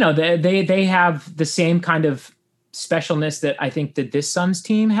 they have the same kind of specialness that I think that this Suns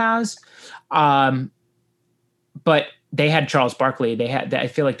team has. But they had Charles Barkley. I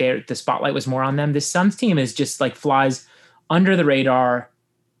feel like the spotlight was more on them. This Suns team is just like flies under the radar,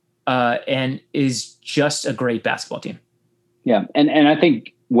 and is just a great basketball team. Yeah. And I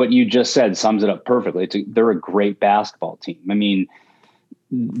think what you just said sums it up perfectly. They're a great basketball team. I mean,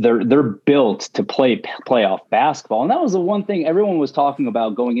 they're built to play playoff basketball. And that was the one thing everyone was talking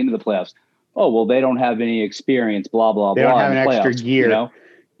about going into the playoffs. Oh, well, they don't have any experience, blah, blah, they blah. They don't have an extra gear. You know?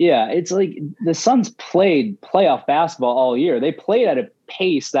 Yeah, it's like the Suns played playoff basketball all year. They played at a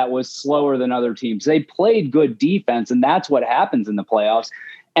pace that was slower than other teams. They played good defense, and that's what happens in the playoffs.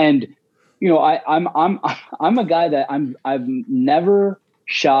 And you know, I'm a guy that I'm never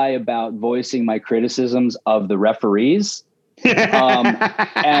shy about voicing my criticisms of the referees.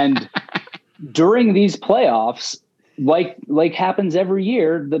 And during these playoffs, like happens every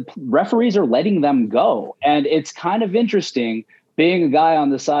year, the referees are letting them go, and it's kind of interesting. Being a guy on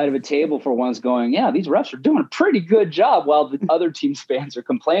the side of a table for once going, yeah, these refs are doing a pretty good job while the other team's fans are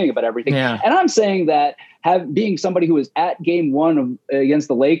complaining about everything. Yeah. And I'm saying that being somebody who was at game one against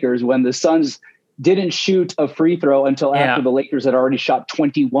the Lakers when the Suns didn't shoot a free throw until after the Lakers had already shot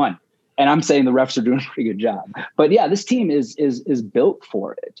 21. And I'm saying the refs are doing a pretty good job. But yeah, this team is built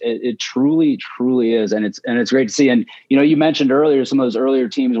for it. It truly, truly is. And it's great to see. And, you know, you mentioned earlier, some of those earlier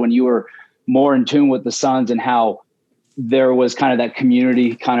teams when you were more in tune with the Suns and how there was kind of that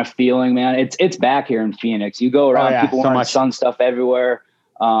community kind of feeling, man. It's back here in Phoenix. You go around, people wearing Sun stuff everywhere.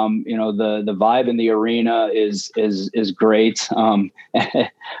 You know, the vibe in the arena is great.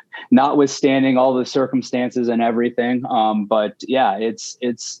 Notwithstanding all the circumstances and everything. But yeah,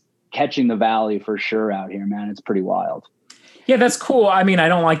 it's catching the valley for sure out here, man. It's pretty wild. Yeah, that's cool. I mean, I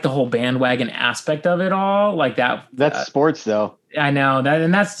don't like the whole bandwagon aspect of it all like that. That's sports though. I know that.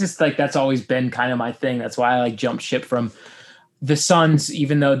 And that's just like, that's always been kind of my thing. That's why I like jumped ship from the Suns,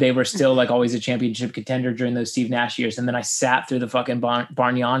 even though they were still like always a championship contender during those Steve Nash years. And then I sat through the fucking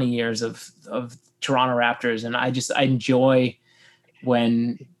Bargnani years of Toronto Raptors. And I enjoy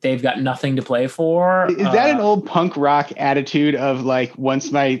when they've got nothing to play for. Is that an old punk rock attitude of like, once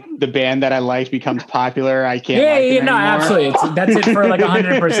the band that I liked becomes popular, I can't like them anymore? Absolutely. That's it for like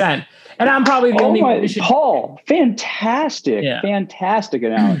 100%. And I'm probably the only Paul, fantastic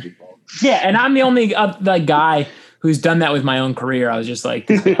analogy, Paul. Yeah, and I'm the only like guy who's done that with my own career. I was just like,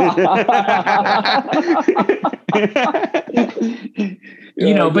 you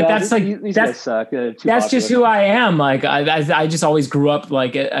know, but that's like that's just who I am. Like I just always grew up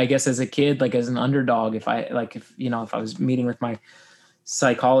like, I guess as a kid, like as an underdog. If I was meeting with my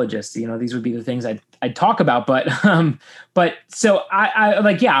psychologist, you know, these would be the things I'd talk about. But so I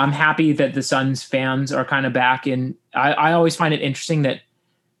like, yeah, I'm happy that the Suns fans are kind of back. And I always find it interesting that,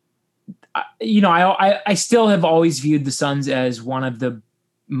 you know, I still have always viewed the Suns as one of the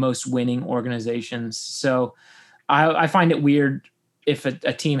most winning organizations. So I find it weird if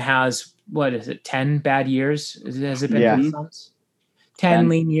a team has, 10 bad years? Has it been for the Suns? 10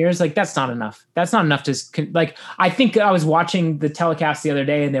 lean years? Like, that's not enough. That's not enough to, like, I think I was watching the telecast the other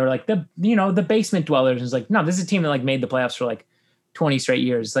day and they were like, the basement dwellers. And it's like, no, this is a team that like made the playoffs for like 20 straight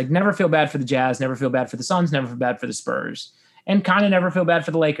years. Like, never feel bad for the Jazz, never feel bad for the Suns, never feel bad for the Spurs, and kind of never feel bad for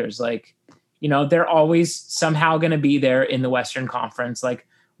the Lakers. Like, you know, they're always somehow going to be there in the Western Conference. Like,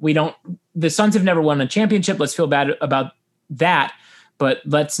 the Suns have never won a championship. Let's feel bad about that, but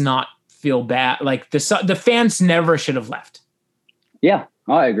let's not feel bad. Like, the fans never should have left. Yeah,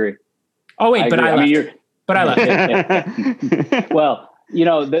 I agree. Oh wait, I left. Well, you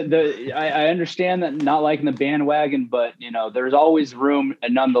know, I understand that not liking the bandwagon, but you know, there's always room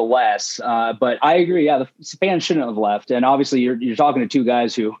nonetheless. But I agree. Yeah, the fans shouldn't have left. And obviously, you're talking to two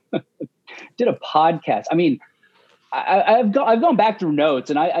guys who did a podcast. I mean, I've gone back through notes,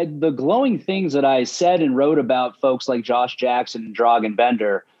 and the glowing things that I said and wrote about folks like Josh Jackson and Dragan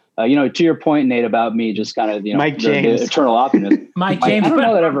Bender. You know, to your point, Nate, about me just kind of, you know, Mike James. The eternal optimist. Mike James. I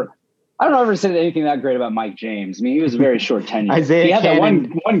don't ever said anything that great about Mike James. I mean, he was a very short tenure. Isaiah he had that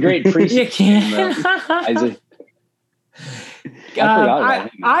one great preseason.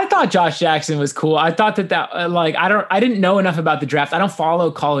 I thought Josh Jackson was cool. I thought that I didn't know enough about the draft. I don't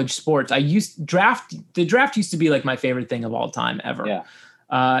follow college sports. The draft used to be like my favorite thing of all time ever.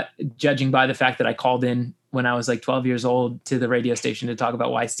 Yeah. Judging by the fact that I called in when I was like 12 years old to the radio station to talk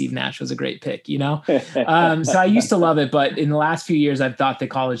about why Steve Nash was a great pick, you know? So I used to love it, but in the last few years, I've thought in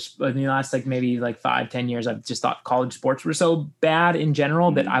the last like maybe like 5-10 years, I've just thought college sports were so bad in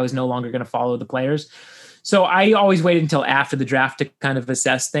general that I was no longer going to follow the players. So I always waited until after the draft to kind of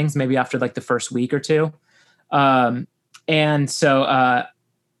assess things, maybe after like the first week or two. And so I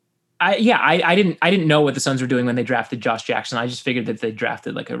didn't know what the Suns were doing when they drafted Josh Jackson. I just figured that they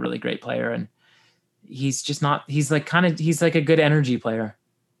drafted like a really great player, and he's just not. He's like a good energy player.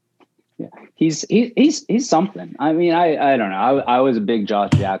 Yeah, he's something. I mean, I don't know. I was a big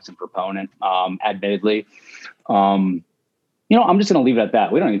Josh Jackson proponent, admittedly. I'm just going to leave it at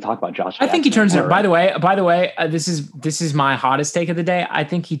that. We don't even talk about Josh Jackson. I think he turns it. By the way, this is my hottest take of the day. I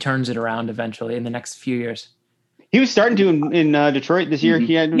think he turns it around eventually in the next few years. He was starting to in Detroit this year.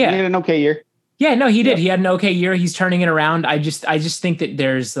 Mm-hmm. He had an okay year. Yeah, no, he did. He had an okay year. He's turning it around. I just think that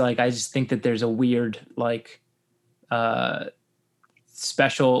there's a weird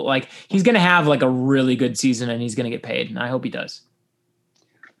special, he's going to have a really good season and he's going to get paid. And I hope he does.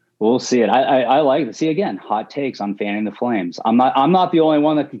 We'll see it. I like to see again, hot takes on fanning the Flames. I'm not the only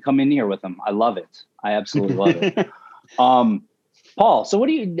one that can come in here with them. I love it. I absolutely love it. Paul, so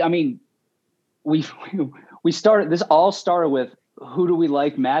this all started with who do we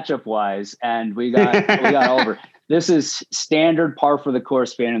like matchup wise, and we got over. This is standard par for the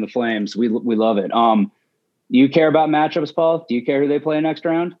course fanning the Flames. We love it. You care about matchups, Paul? Do you care who they play next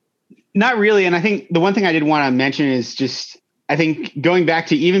round? Not really. And I think the one thing I did want to mention is just, I think going back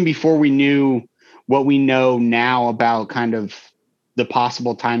to even before we knew what we know now about kind of the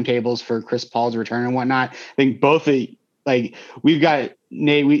possible timetables for Chris Paul's return and whatnot, I think we've got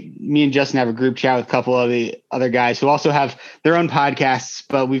Nate, me and Justin have a group chat with a couple of the other guys who also have their own podcasts,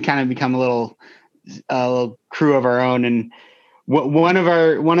 but we've kind of become a little crew of our own. And one of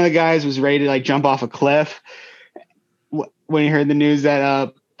the guys was ready to jump off a cliff when he heard the news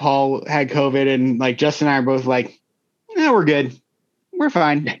that Paul had COVID, and Justin and I are both we're good. We're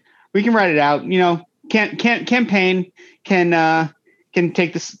fine. We can ride it out. Campaign can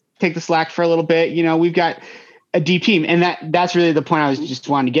take the slack for a little bit. We've got a deep team, and that's really the point I was just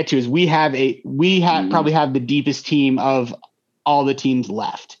wanting to get to is we probably have the deepest team of all the teams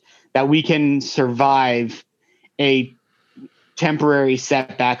left, that we can survive a temporary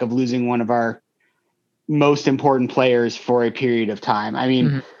setback of losing one of our most important players for a period of time. I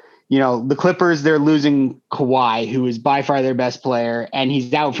mean, the Clippers, they're losing Kawhi, who is by far their best player, and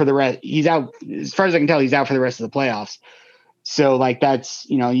he's out for the rest. He's out, as far as I can tell, he's out for the rest of the playoffs. So that's,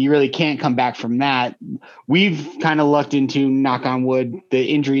 you really can't come back from that. We've kind of lucked into, knock on wood, the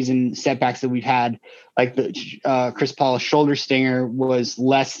injuries and setbacks that we've had. The Chris Paul shoulder stinger was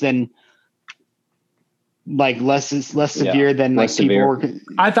less severe than people severe. were.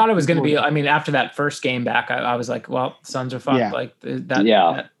 I thought it was going to be, after that first game back, I was like, well, Suns are fucked.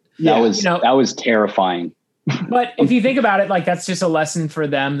 Yeah. That was terrifying. But if you think about it, that's just a lesson for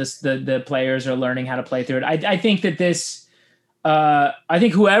them. The players are learning how to play through it. I think that I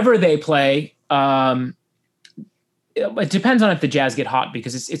think whoever they play, it depends on if the Jazz get hot,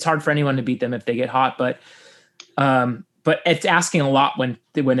 because it's hard for anyone to beat them if they get hot. But it's asking a lot when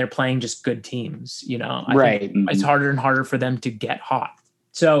they're playing just good teams. I think it's harder and harder for them to get hot.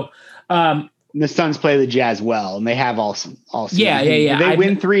 So the Suns play the Jazz well, and they have all season. Yeah. Did they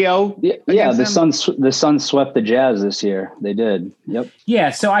win 3-0? Yeah. The Suns swept the Jazz this year. They did. Yep.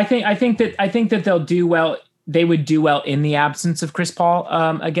 Yeah. So I think that they'll do well. They would do well in the absence of Chris Paul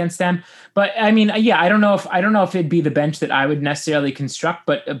against them. But I don't know if it'd be the bench that I would necessarily construct,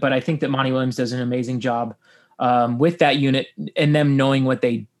 but I think that Monty Williams does an amazing job with that unit and them knowing what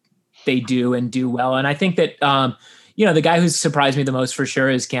they do and do well. And I think that the guy who's surprised me the most for sure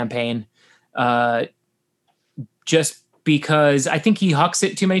is Campaign. Just because I think he hucks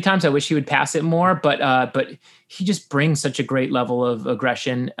it too many times. I wish he would pass it more, but he just brings such a great level of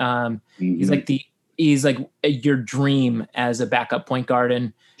aggression. He's like your dream as a backup point guard.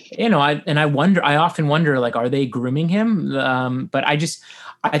 And, I often wonder, are they grooming him? But I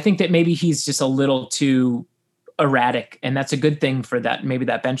think that maybe he's just a little too erratic, and that's a good thing for maybe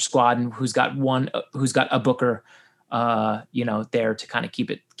that bench squad, and who's got a Booker, there to kind of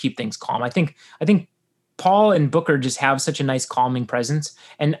keep things calm. I think Paul and Booker just have such a nice calming presence.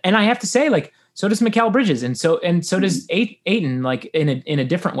 And I have to say, so does Mikal Bridges. And so does Ayton, in a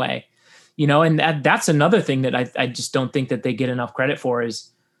different way, and that's another thing that I just don't think that they get enough credit for, is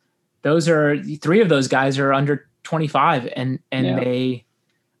those are three of those guys are under 25 and they,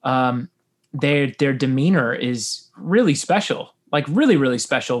 their demeanor is really special, really, really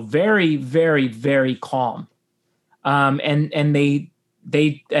special. Very, very, very calm. And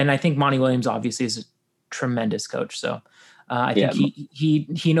I think Monty Williams obviously is a tremendous coach. So I think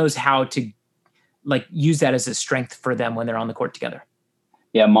he knows how to use that as a strength for them when they're on the court together.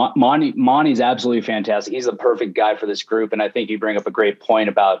 Yeah. Monty's absolutely fantastic. He's the perfect guy for this group. And I think you bring up a great point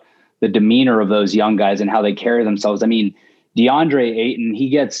about the demeanor of those young guys and how they carry themselves. I mean, DeAndre Ayton, he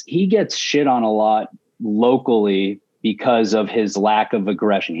gets shit on a lot locally because of his lack of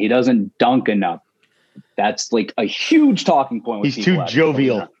aggression. He doesn't dunk enough. That's a huge talking point. He's too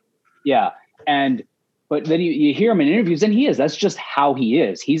jovial. Yeah. And But then you hear him in interviews, and that's just how he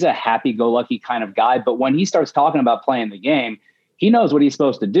is. He's a happy-go-lucky kind of guy. But when he starts talking about playing the game, he knows what he's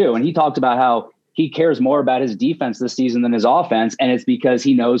supposed to do. And he talked about how he cares more about his defense this season than his offense. And it's because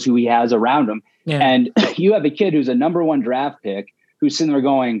he knows who he has around him. Yeah. And you have a kid who's a number 1 draft pick who's sitting there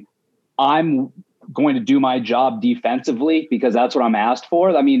going, I'm going to do my job defensively because that's what I'm asked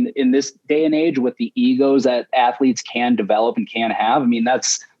for. I mean, in this day and age with the egos that athletes can develop and can have, I mean,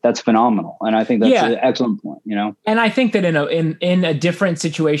 that's phenomenal. And I think that's an excellent point, And I think that in a different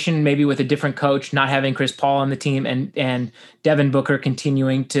situation, maybe with a different coach, not having Chris Paul on the team and Devin Booker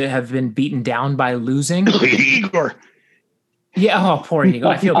continuing to have been beaten down by losing. Igor. Yeah. Oh, poor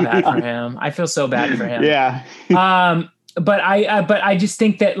Igor. I feel bad for him. I feel so bad for him. Yeah. But I just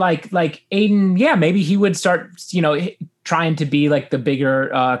think that like Aiden, maybe he would start, trying to be like the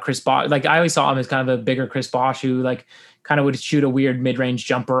bigger Chris Bosh. Like I always saw him as kind of a bigger Chris Bosh who like kind of would shoot a weird mid-range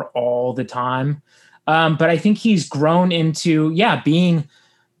jumper all the time. But I think he's grown into, being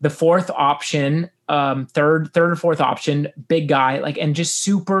the 4th option, third or 4th option, big guy, like, and just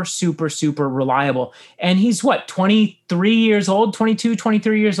super, super, super reliable. And he's 23 years old, 22,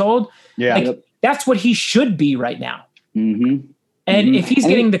 23 years old. Yeah. Like, that's what he should be right now. Mm-hmm. And if he's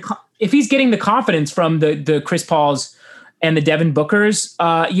getting the confidence from the Chris Pauls and the Devin Bookers,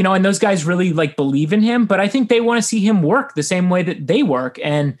 and those guys really like believe in him, but I think they want to see him work the same way that they work.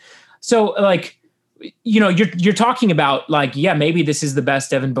 And so like, you're talking about like, maybe this is the best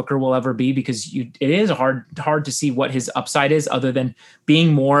Devin Booker will ever be because it is hard to see what his upside is other than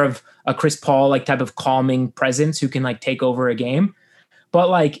being more of a Chris Paul, like type of calming presence who can like take over a game. But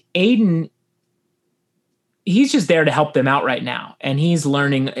like Aiden, he's just there to help them out right now. And he's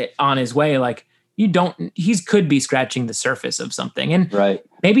learning on his way. Like he could be scratching the surface of something and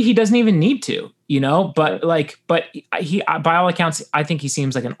maybe he doesn't even need to, but he, by all accounts, I think he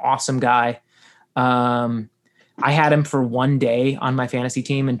seems like an awesome guy. I had him for 1 day on my fantasy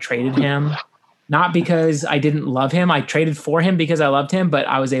team and traded him, not because I didn't love him. I traded for him because I loved him, but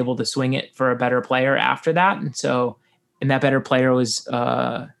I was able to swing it for a better player after that. And that better player was it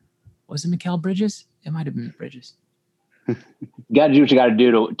Mikal Bridges? It might've been Bridges. You got to do what you got to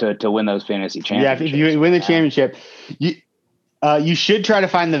do to win those fantasy championships. Yeah, if you win the championship, you should try to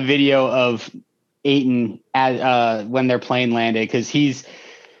find the video of Ayton when their plane landed because he's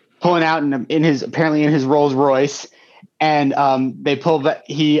pulling out in his Rolls Royce, and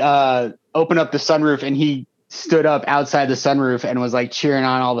he opened up the sunroof and he stood up outside the sunroof and was like cheering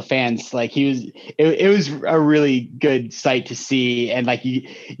on all the fans. Like it was a really good sight to see. And like,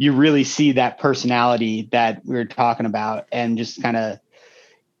 you really see that personality that we were talking about and just kind of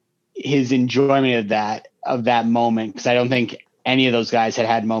his enjoyment of that moment. Cause I don't think any of those guys have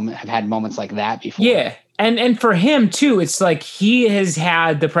had moments like that before. Yeah. And for him too, it's like, he has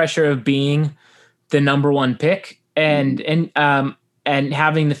had the pressure of being the number 1 pick and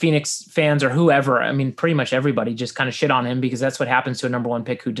having the Phoenix fans or whoever, I mean, pretty much everybody just kind of shit on him because that's what happens to a number 1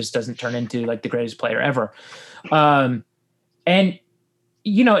 pick who just doesn't turn into like the greatest player ever. And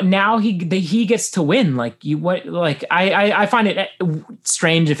now he gets to win. I find it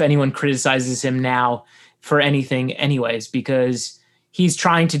strange if anyone criticizes him now for anything anyways, because he's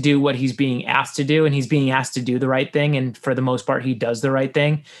trying to do what he's being asked to do and he's being asked to do the right thing. And for the most part, he does the right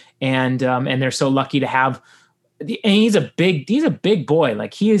thing. And they're so lucky to have, and he's a big boy.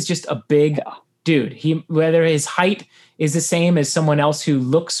 Like he is just a big dude. Whether his height is the same as someone else who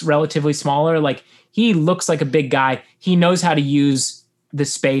looks relatively smaller, like he looks like a big guy. He knows how to use the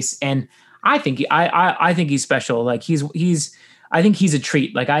space. And I think I think he's special. Like I think he's a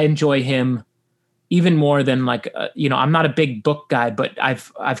treat. Like I enjoy him even more than like, I'm not a big book guy, but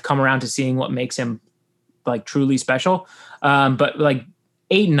I've come around to seeing what makes him like truly special. But like,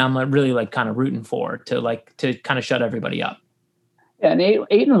 Ayton, I'm really like kind of rooting for to kind of shut everybody up. Yeah, and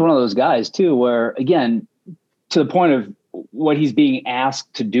Ayton is one of those guys too, where again, to the point of what he's being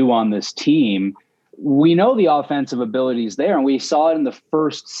asked to do on this team, we know the offensive abilities there, and we saw it in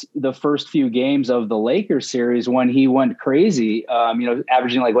the first few games of the Lakers series when he went crazy.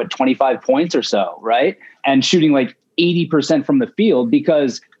 Averaging like 25 points or so, right, and shooting like 80% from the field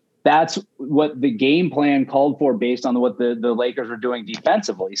because that's what the game plan called for based on what the Lakers were doing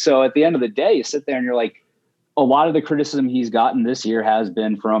defensively. So at the end of the day, you sit there and you're like, a lot of the criticism he's gotten this year has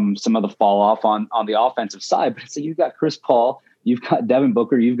been from some of the fall off on the offensive side. But so you've got Chris Paul, you've got Devin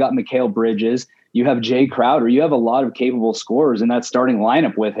Booker, you've got Mikal Bridges, you have Jay Crowder, you have a lot of capable scorers in that starting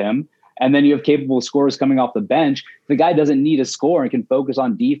lineup with him. And then you have capable scorers coming off the bench. The guy doesn't need a score and can focus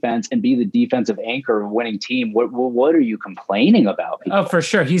on defense and be the defensive anchor of a winning team. What are you complaining about? Oh, for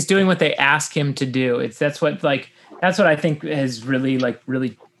sure. He's doing what they ask him to do. That's what I think has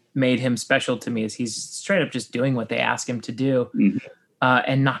really made him special to me is he's straight up just doing what they ask him to do, Mhm.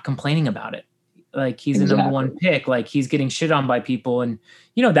 and not complaining about it. Like he's the Exactly. number one pick. Like he's getting shit on by people, and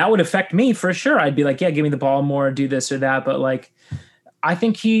that would affect me for sure. I'd be like, yeah, give me the ball more, do this or that. But like, I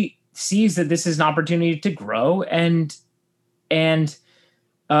think he sees that this is an opportunity to grow, and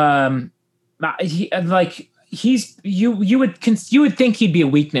you would think he'd be a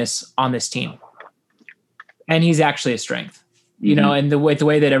weakness on this team, and he's actually a strength. And the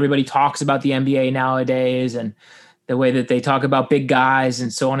way that everybody talks about the NBA nowadays, and the way that they talk about big guys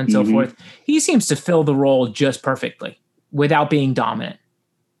and so on and so forth, he seems to fill the role just perfectly without being dominant.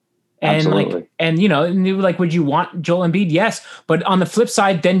 And Absolutely. would you want Joel Embiid? Yes. But on the flip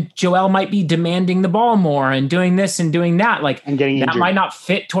side, then Joel might be demanding the ball more and doing this and doing that. Like, And getting that injured. might not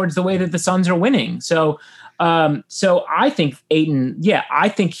fit towards the way that the Suns are winning. So I think Ayton, I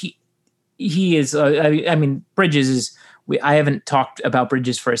think he is, I mean, Bridges is, I haven't talked about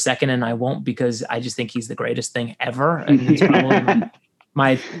Bridges for a second, and I won't, because I just think he's the greatest thing ever. And he's probably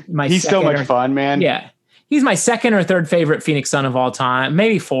my He's so much fun, man. Yeah. He's my second or third favorite Phoenix Sun of all time,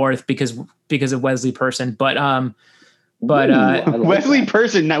 maybe fourth because of Wesley Person. But Ooh, I like Wesley that.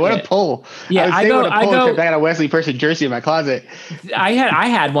 Person, what a pull. Yeah, I got a Wesley Person jersey in my closet. I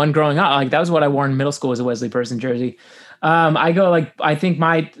had one growing up. Like that was what I wore in middle school, was a Wesley Person jersey. I think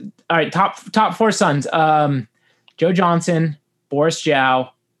top four Suns. Joe Johnson, Boris Jow,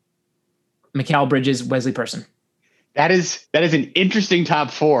 Mikal Bridges, Wesley Person. That is an interesting top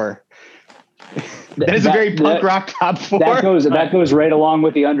four. That is a very punk rock top four. That goes right along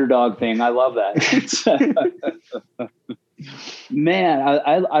with the underdog thing. I love that. Man,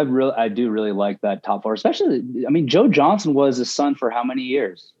 I do really like that top four, especially. I mean, Joe Johnson was a Sun for how many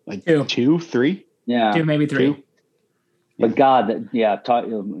years? Like Two. 2, 3? Yeah, 2, maybe 3. 2. But God, we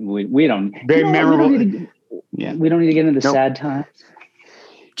don't. Very memorable. We don't need to get into sad times.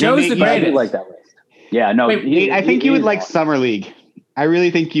 Joe's the But I do greatest. like that list. Yeah, no. Wait, I think you would like Summer League. I really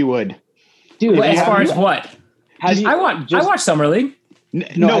think you would. Dude, As far as what? I watch Summer League.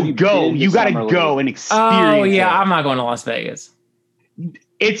 have you Go. been to You got to Summer go League? and experience Oh yeah, it. I'm not going to Las Vegas.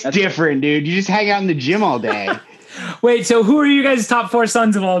 It's different, dude. You just hang out in the gym all day. Wait, so who are you guys' top four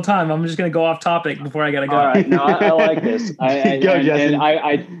Suns of all time? I'm just gonna go off topic before I gotta go. All right, no, I like this. Go, Justin.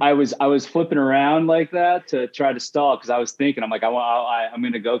 I was flipping around like that to try to stall because I was thinking, I'm like, I'm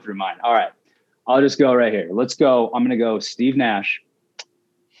going to go through mine. All right, I'll just go right here. Let's go. I'm going to go Steve Nash.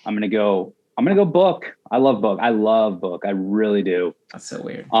 I'm going to go Book. I love Book. I really do. That's so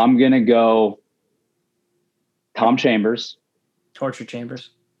weird. I'm going to go Tom Chambers, Torture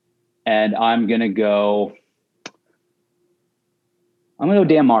chambers. and I'm going to go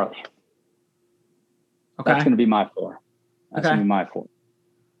Dan Marley. Okay. That's going to be my four. That's Okay. going to be my four.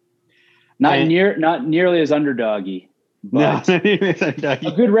 Not nearly as underdoggy, No. but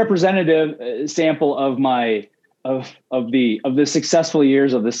a good representative sample of my of the successful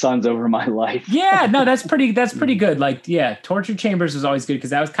years of the Suns over my life. Yeah, no, that's pretty good. Like, yeah, Torture Chambers was always good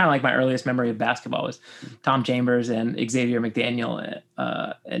because that was kind of like my earliest memory of basketball was Tom Chambers and Xavier McDaniel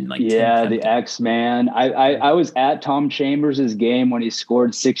and like The X-Man. I was at Tom Chambers' game when he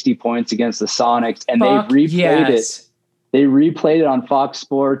scored 60 points against the Sonics, and they replayed it. They replayed it on Fox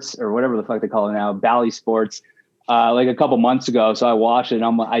Sports or whatever the fuck they call it now, Bally Sports, like a couple months ago. So I watched it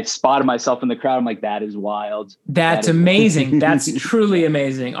and I spotted myself in the crowd. I'm like, that is wild. That's amazing. That's truly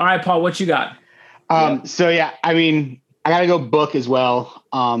amazing. All right, Paul, what you got? So yeah, I mean, I gotta go Book as well.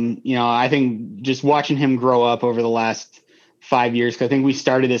 I think just watching him grow up over the last 5 years, because I think we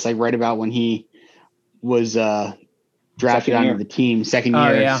started this like right about when he was drafted onto the team second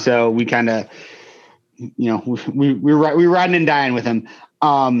year. Yeah. So we kind of, we're riding and dying with him.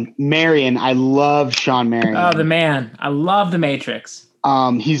 Marion, I love Sean Marion. Oh, the man. I love the Matrix.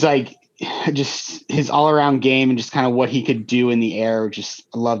 He's like just his all around game and just kind of what he could do in the air. Just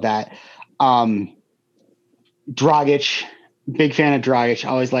I love that. Dragic, big fan of Dragic.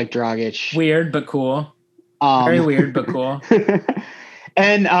 Always liked Dragic. Weird, but cool. Very weird, but cool.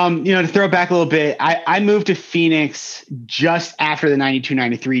 And, to throw it back a little bit, I moved to Phoenix just after the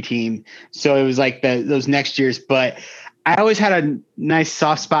 92-93 team. So it was like those next years, but I always had a nice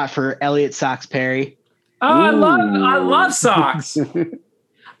soft spot for Elliott Sox Perry. Oh, I love Sox.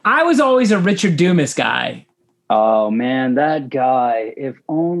 I was always a Richard Dumas guy. Oh man, that guy, if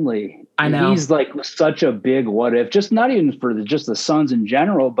only. I know. He's like such a big what if, just not even for just the Suns in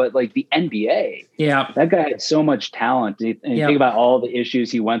general, but like the NBA. Yeah. That guy had so much talent. And you think about all the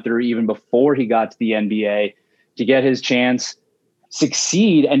issues he went through even before he got to the NBA to get his chance.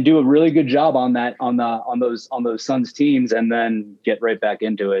 succeed and do a really good job on those Suns teams, and then get right back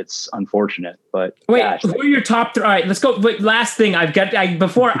into it. It's unfortunate, but wait, gosh, who are your top three? All right, let's go. Wait, last thing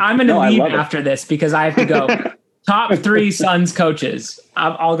before I'm going to leave after this because I have to go. Top 3 Suns coaches.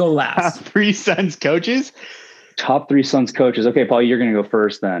 I'll go last. Top 3 Suns coaches. Top 3 Suns coaches. Okay, Paul, you're going to go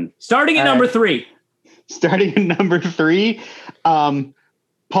first then. Starting at number 3. Starting at number 3, Paul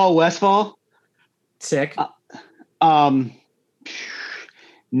Westphal. Sick.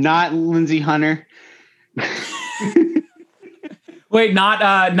 Not Lindsey Hunter. Wait,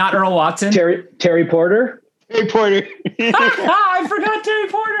 not Earl Watson. Terry Porter. Terry Porter. I forgot Terry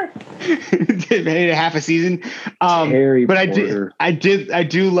Porter. Made a half a season. Terry but Porter. I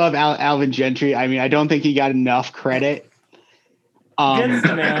do love Alvin Gentry. I mean, I don't think he got enough credit. Gent's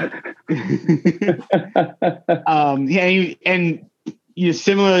the man. Yeah, and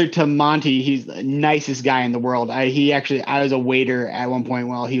similar to Monty, he's the nicest guy in the world. I was a waiter at one point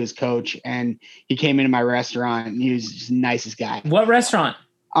while he was coach, and he came into my restaurant, and he was just the nicest guy. What restaurant?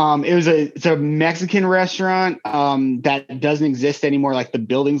 It's a Mexican restaurant that doesn't exist anymore. Like the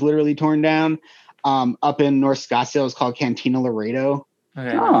building's literally torn down. Up in North Scottsdale, it's called Cantina Laredo.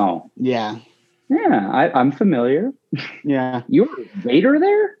 Okay. Oh, yeah. I'm familiar. Yeah, you were a waiter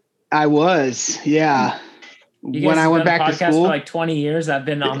there? I was. Yeah. When I went back to school for like 20 years, I've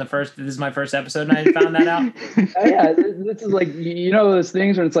been on this is my first episode, and I found that out. Yeah, this is like, those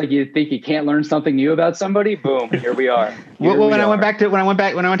things when it's like you think you can't learn something new about somebody. Boom, here we are. When I went to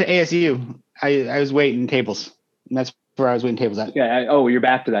ASU, I was waiting tables, and that's where I was waiting tables at. Yeah. You're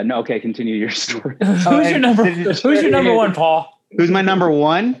back to that. No, okay, continue your story. Who's your number 1, Paul? Who's my number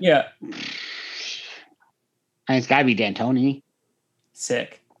 1? Yeah. And it's gotta be D'Antoni.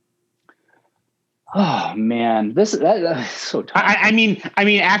 Sick. Oh man, that's so tough. I mean,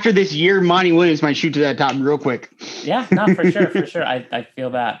 after this year, Monty Williams might shoot to that top real quick. Yeah, no, for sure. I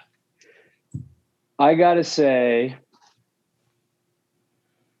feel that. I gotta say,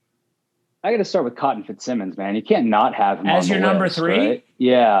 I gotta start with Cotton Fitzsimmons, man. You can't not have him as on your the number list, 3. Right?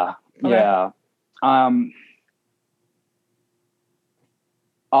 Yeah, okay. Yeah.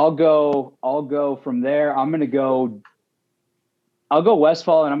 I'll go from there. I'll go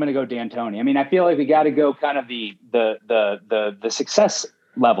Westphal, and I'm going to go D'Antoni. I mean, I feel like we got to go kind of the success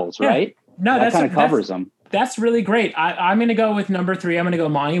levels, right? No, that kind of covers them. That's really great. I'm going to go with number 3. I'm going to go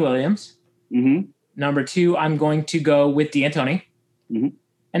Monty Williams. Mm-hmm. Number 2, I'm going to go with D'Antoni. Mm-hmm.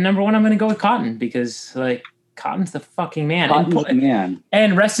 And number 1, I'm going to go with Cotton because like Cotton's the fucking man. Cotton's the man.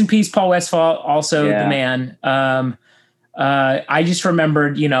 And rest in peace, Paul Westphal, also the man. I just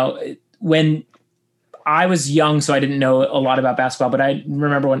remembered, when I was young, so I didn't know a lot about basketball, but I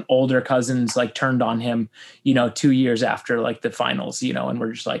remember when older cousins like turned on him, 2 years after like the finals, and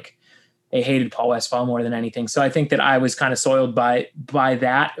we're just like, they hated Paul Westphal more than anything. So I think that I was kind of soiled by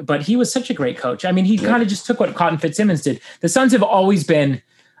that, but he was such a great coach. I mean, he kind of just took what Cotton Fitzsimmons did. The Suns have always been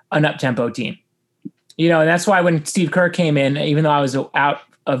an up-tempo team, and that's why when Steve Kerr came in, even though I was out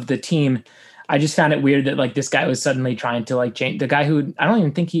of the team, I just found it weird that like this guy was suddenly trying to like change the guy who I don't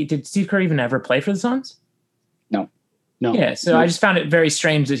even think did Steve Kerr even ever play for the Suns? No. Yeah. So I just found it very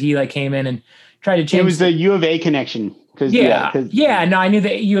strange that he like came in and tried to change. It was the U of A connection. No, I knew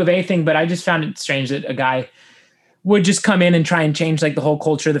the U of A thing, but I just found it strange that a guy would just come in and try and change like the whole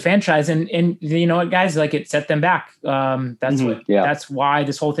culture of the franchise. And you know what, guys, like it set them back. That's why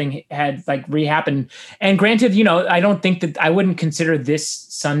this whole thing had like re-happened. And granted, I don't think that I wouldn't consider this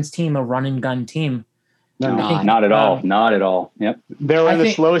Suns team a run and gun team. No, not at all. Not at all. Yep. They're one of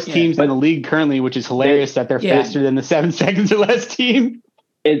the slowest teams in the league currently, which is hilarious that they're faster than the 7 seconds or less team.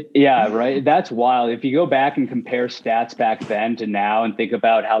 Right. That's wild. If you go back and compare stats back then to now and think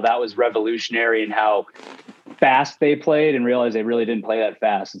about how that was revolutionary and how fast they played and realize they really didn't play that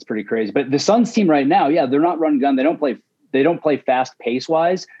fast, it's pretty crazy. But the Suns team right now, they're not run gun. They don't play fast pace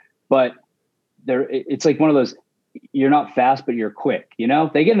wise, but it's like one of those, you're not fast, but you're quick, they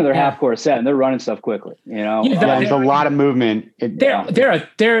get into their half court set and they're running stuff quickly, there's a lot of movement.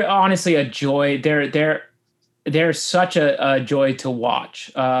 They're honestly a joy. They're such a joy to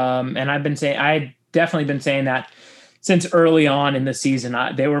watch. And I've definitely been saying that since early on in the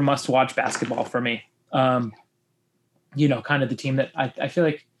season. They were must watch basketball for me. Kind of the team that I feel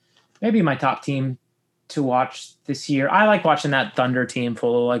like maybe my top team to watch this year. I like watching that Thunder team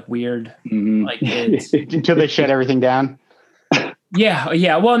full of like weird, like kids. Until they shut everything down.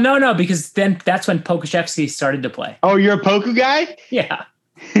 Yeah. Well, no, because then that's when Pokusevski started to play. Oh, you're a Poku guy? Yeah.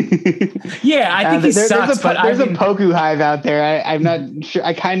 Yeah, I think he sucks. There's a Poku hive out there. I'm not sure.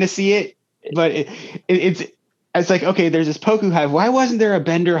 I kind of see it, but it's it's like, okay, there's this Poku Hive. Why wasn't there a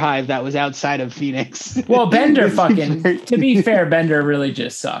Bender Hive that was outside of Phoenix? Well, Bender to be fair, Bender really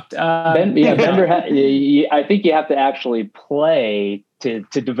just sucked. Bender. I think you have to actually play to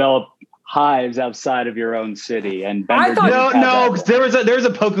develop hives outside of your own city. And Bender no, because there was a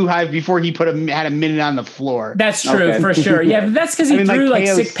Poku Hive before he had a minute on the floor. That's true for sure. Yeah, but that's because he threw like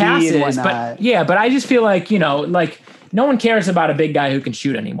sick passes. But I just feel like, like no one cares about a big guy who can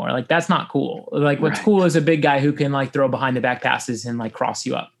shoot anymore. Like that's not cool. Like what's cool is a big guy who can like throw behind the back passes and like cross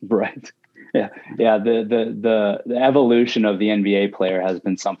you up. Right. Yeah. Yeah. The evolution of the NBA player has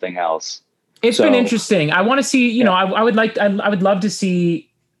been something else. It's been interesting. I want to see, I would love to see.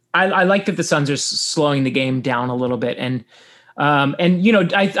 I like that the Suns are slowing the game down a little bit. And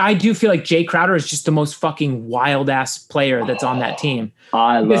I do feel like Jay Crowder is just the most fucking wild ass player that's on that team.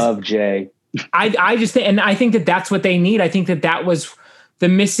 I love Jay. I just think, and I think that that's what they need. I think that was the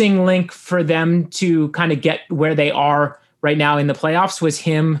missing link for them to kind of get where they are right now in the playoffs was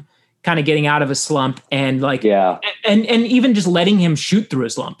him kind of getting out of a slump and and even just letting him shoot through a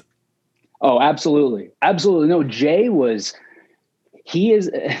slump. Oh, absolutely. Absolutely. No, Jay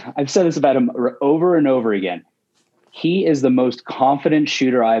I've said this about him over and over again. He is the most confident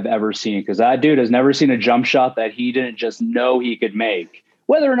shooter I've ever seen because that dude has never seen a jump shot that he didn't just know he could make.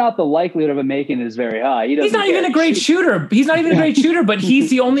 Whether or not the likelihood of him making it is very high. He's not even a great shooter. He's not even a great shooter, but he's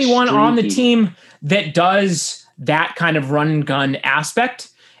the only one on the team that does that kind of run and gun aspect.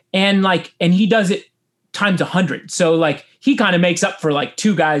 And he does it times 100. So like he kind of makes up for like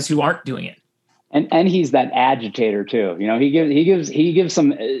two guys who aren't doing it. And he's that agitator too. He gives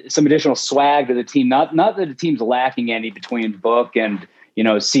some additional swag to the team. Not that the team's lacking any between Book and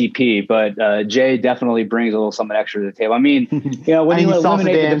CP, but Jay definitely brings a little something extra to the table. I mean, when you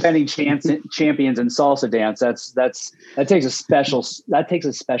eliminate the defending champions in salsa dance, that takes a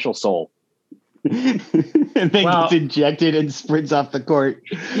special soul. And then gets ejected and sprints off the court.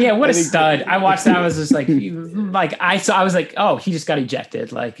 Yeah, what a stud! I watched that. I was just I was like, oh, he just got ejected.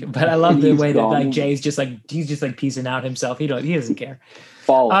 But I love the way that Jay's just he's just piecing out himself. He doesn't care.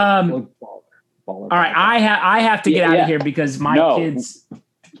 Baller. All right, I have to get out of here because my kids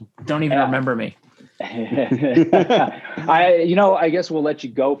don't even remember me. I guess we'll let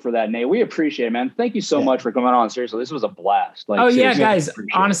you go for that, Nate. We appreciate it, man. Thank you so much for coming on. Seriously, this was a blast. Guys,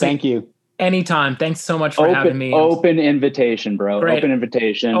 honestly, thank you. Anytime. Thanks so much for having me. Open invitation, bro. Great. Open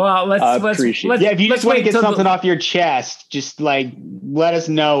invitation. Well, let's appreciate it. Yeah, if you just want to get something off your chest, just let us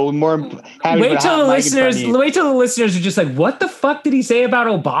know. Wait till the listeners are just like, what the fuck did he say about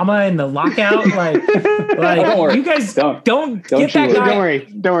Obama and the lockout? Don't worry. You guys don't get that guy.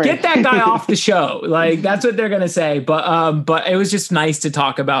 Don't worry. Get that guy off the show. That's what they're gonna say. But it was just nice to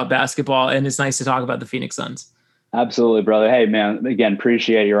talk about basketball, and it's nice to talk about the Phoenix Suns. Absolutely, brother. Hey, man, again,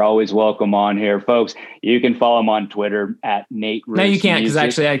 appreciate it. You're always welcome on here. Folks, you can follow him on Twitter at Nate Roots. No, you can't, because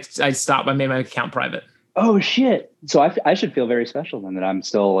actually I stopped. I made my account private. Oh, shit. So I should feel very special then that I'm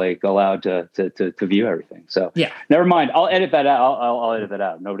still allowed to view everything. So yeah, never mind. I'll edit that out. I'll edit that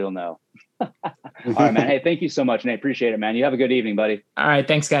out. Nobody will know. All right, man. Hey, thank you so much, Nate. Appreciate it, man. You have a good evening, buddy. All right.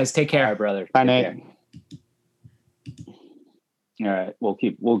 Thanks, guys. Take care. All right, brother. Bye, Nate. All right. We'll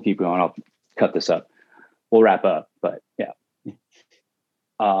keep going. I'll cut this up. We'll wrap up, but yeah.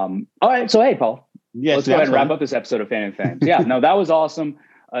 All right. So, hey, Paul, let's go ahead and wrap up this episode of Fan and Fames. Yeah, no, that was awesome.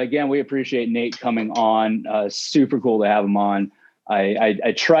 Again, we appreciate Nate coming on. Super cool to have him on.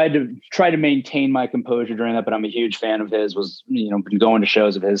 I tried to maintain my composure during that, but I'm a huge fan of his. Been going to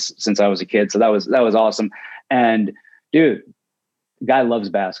shows of his since I was a kid, so that was awesome. And dude, guy loves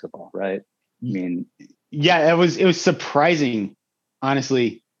basketball, right? I mean, yeah, it was surprising,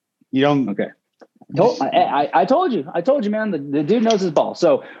 honestly. You don't. Okay. I told you, man, the dude knows his ball.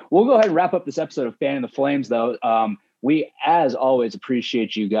 So we'll go ahead and wrap up this episode of Fan in the Flames, though. We, as always,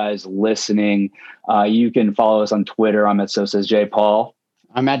 appreciate you guys listening. You can follow us on Twitter. I'm at So Says J. Paul.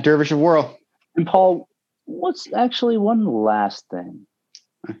 I'm at Dervish of Whirl. And Paul, what's actually one last thing?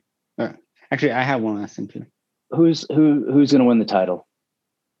 Actually, I have one last thing too. Who's going to win the title?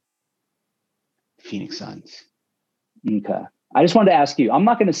 Phoenix Suns. Okay. I just wanted to ask you. I'm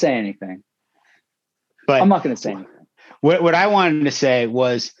not going to say anything. But I'm not going to say anything. What I wanted to say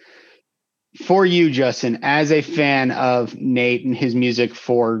was, for you, Justin, as a fan of Nate and his music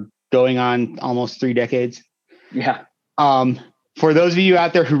for going on almost 3 decades. Yeah. For those of you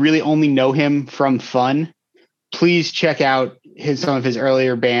out there who really only know him from fun, please check out some of his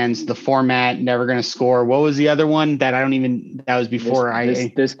earlier bands, The Format, Never Gonna Score. What was the other one that was before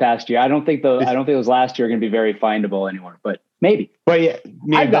this past year? I don't think those last year are going to be very findable anymore, but maybe. But yeah,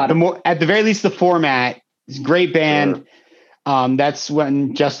 at the very least, The Format is a great band. That's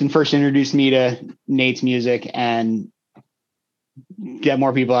when Justin first introduced me to Nate's music and get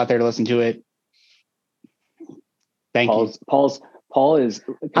more people out there to listen to it. Thank you. Paul is.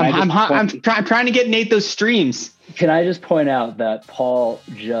 I'm trying to get Nate those streams. Can I just point out that Paul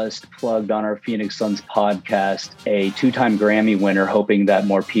just plugged on our Phoenix Suns podcast a 2-time Grammy winner, hoping that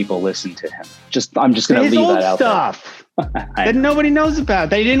more people listen to him. I'm just going to leave that out stuff that nobody knows about.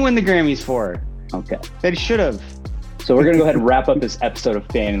 They didn't win the Grammys for. Okay. They should have. So we're going to go ahead and wrap up this episode of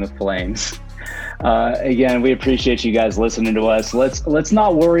Fanning the Flames. Again, we appreciate you guys listening to us. Let's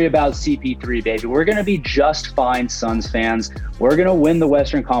not worry about CP3, baby. We're going to be just fine Suns fans. We're going to win the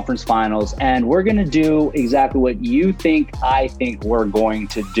Western Conference Finals, and we're going to do exactly what you think I think we're going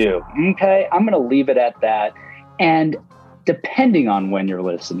to do. Okay? I'm going to leave it at that. And depending on when you're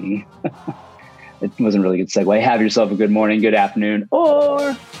listening, it wasn't a really good segue. Have yourself a good morning, good afternoon,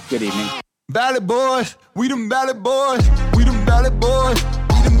 or good evening. Valley boys, we them Valley boys, we them Valley boys,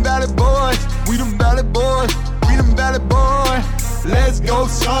 we them Valley boys, we them Valley boys, we them Valley boys. Let's go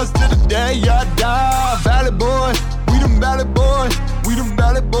Suns to the day I die. Valley boys, we them Valley boys, we them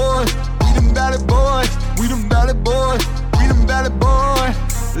Valley boys, we them Valley boys, we them Valley boys, we them Valley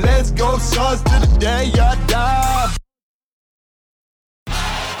boys. Let's go Suns to the day I die.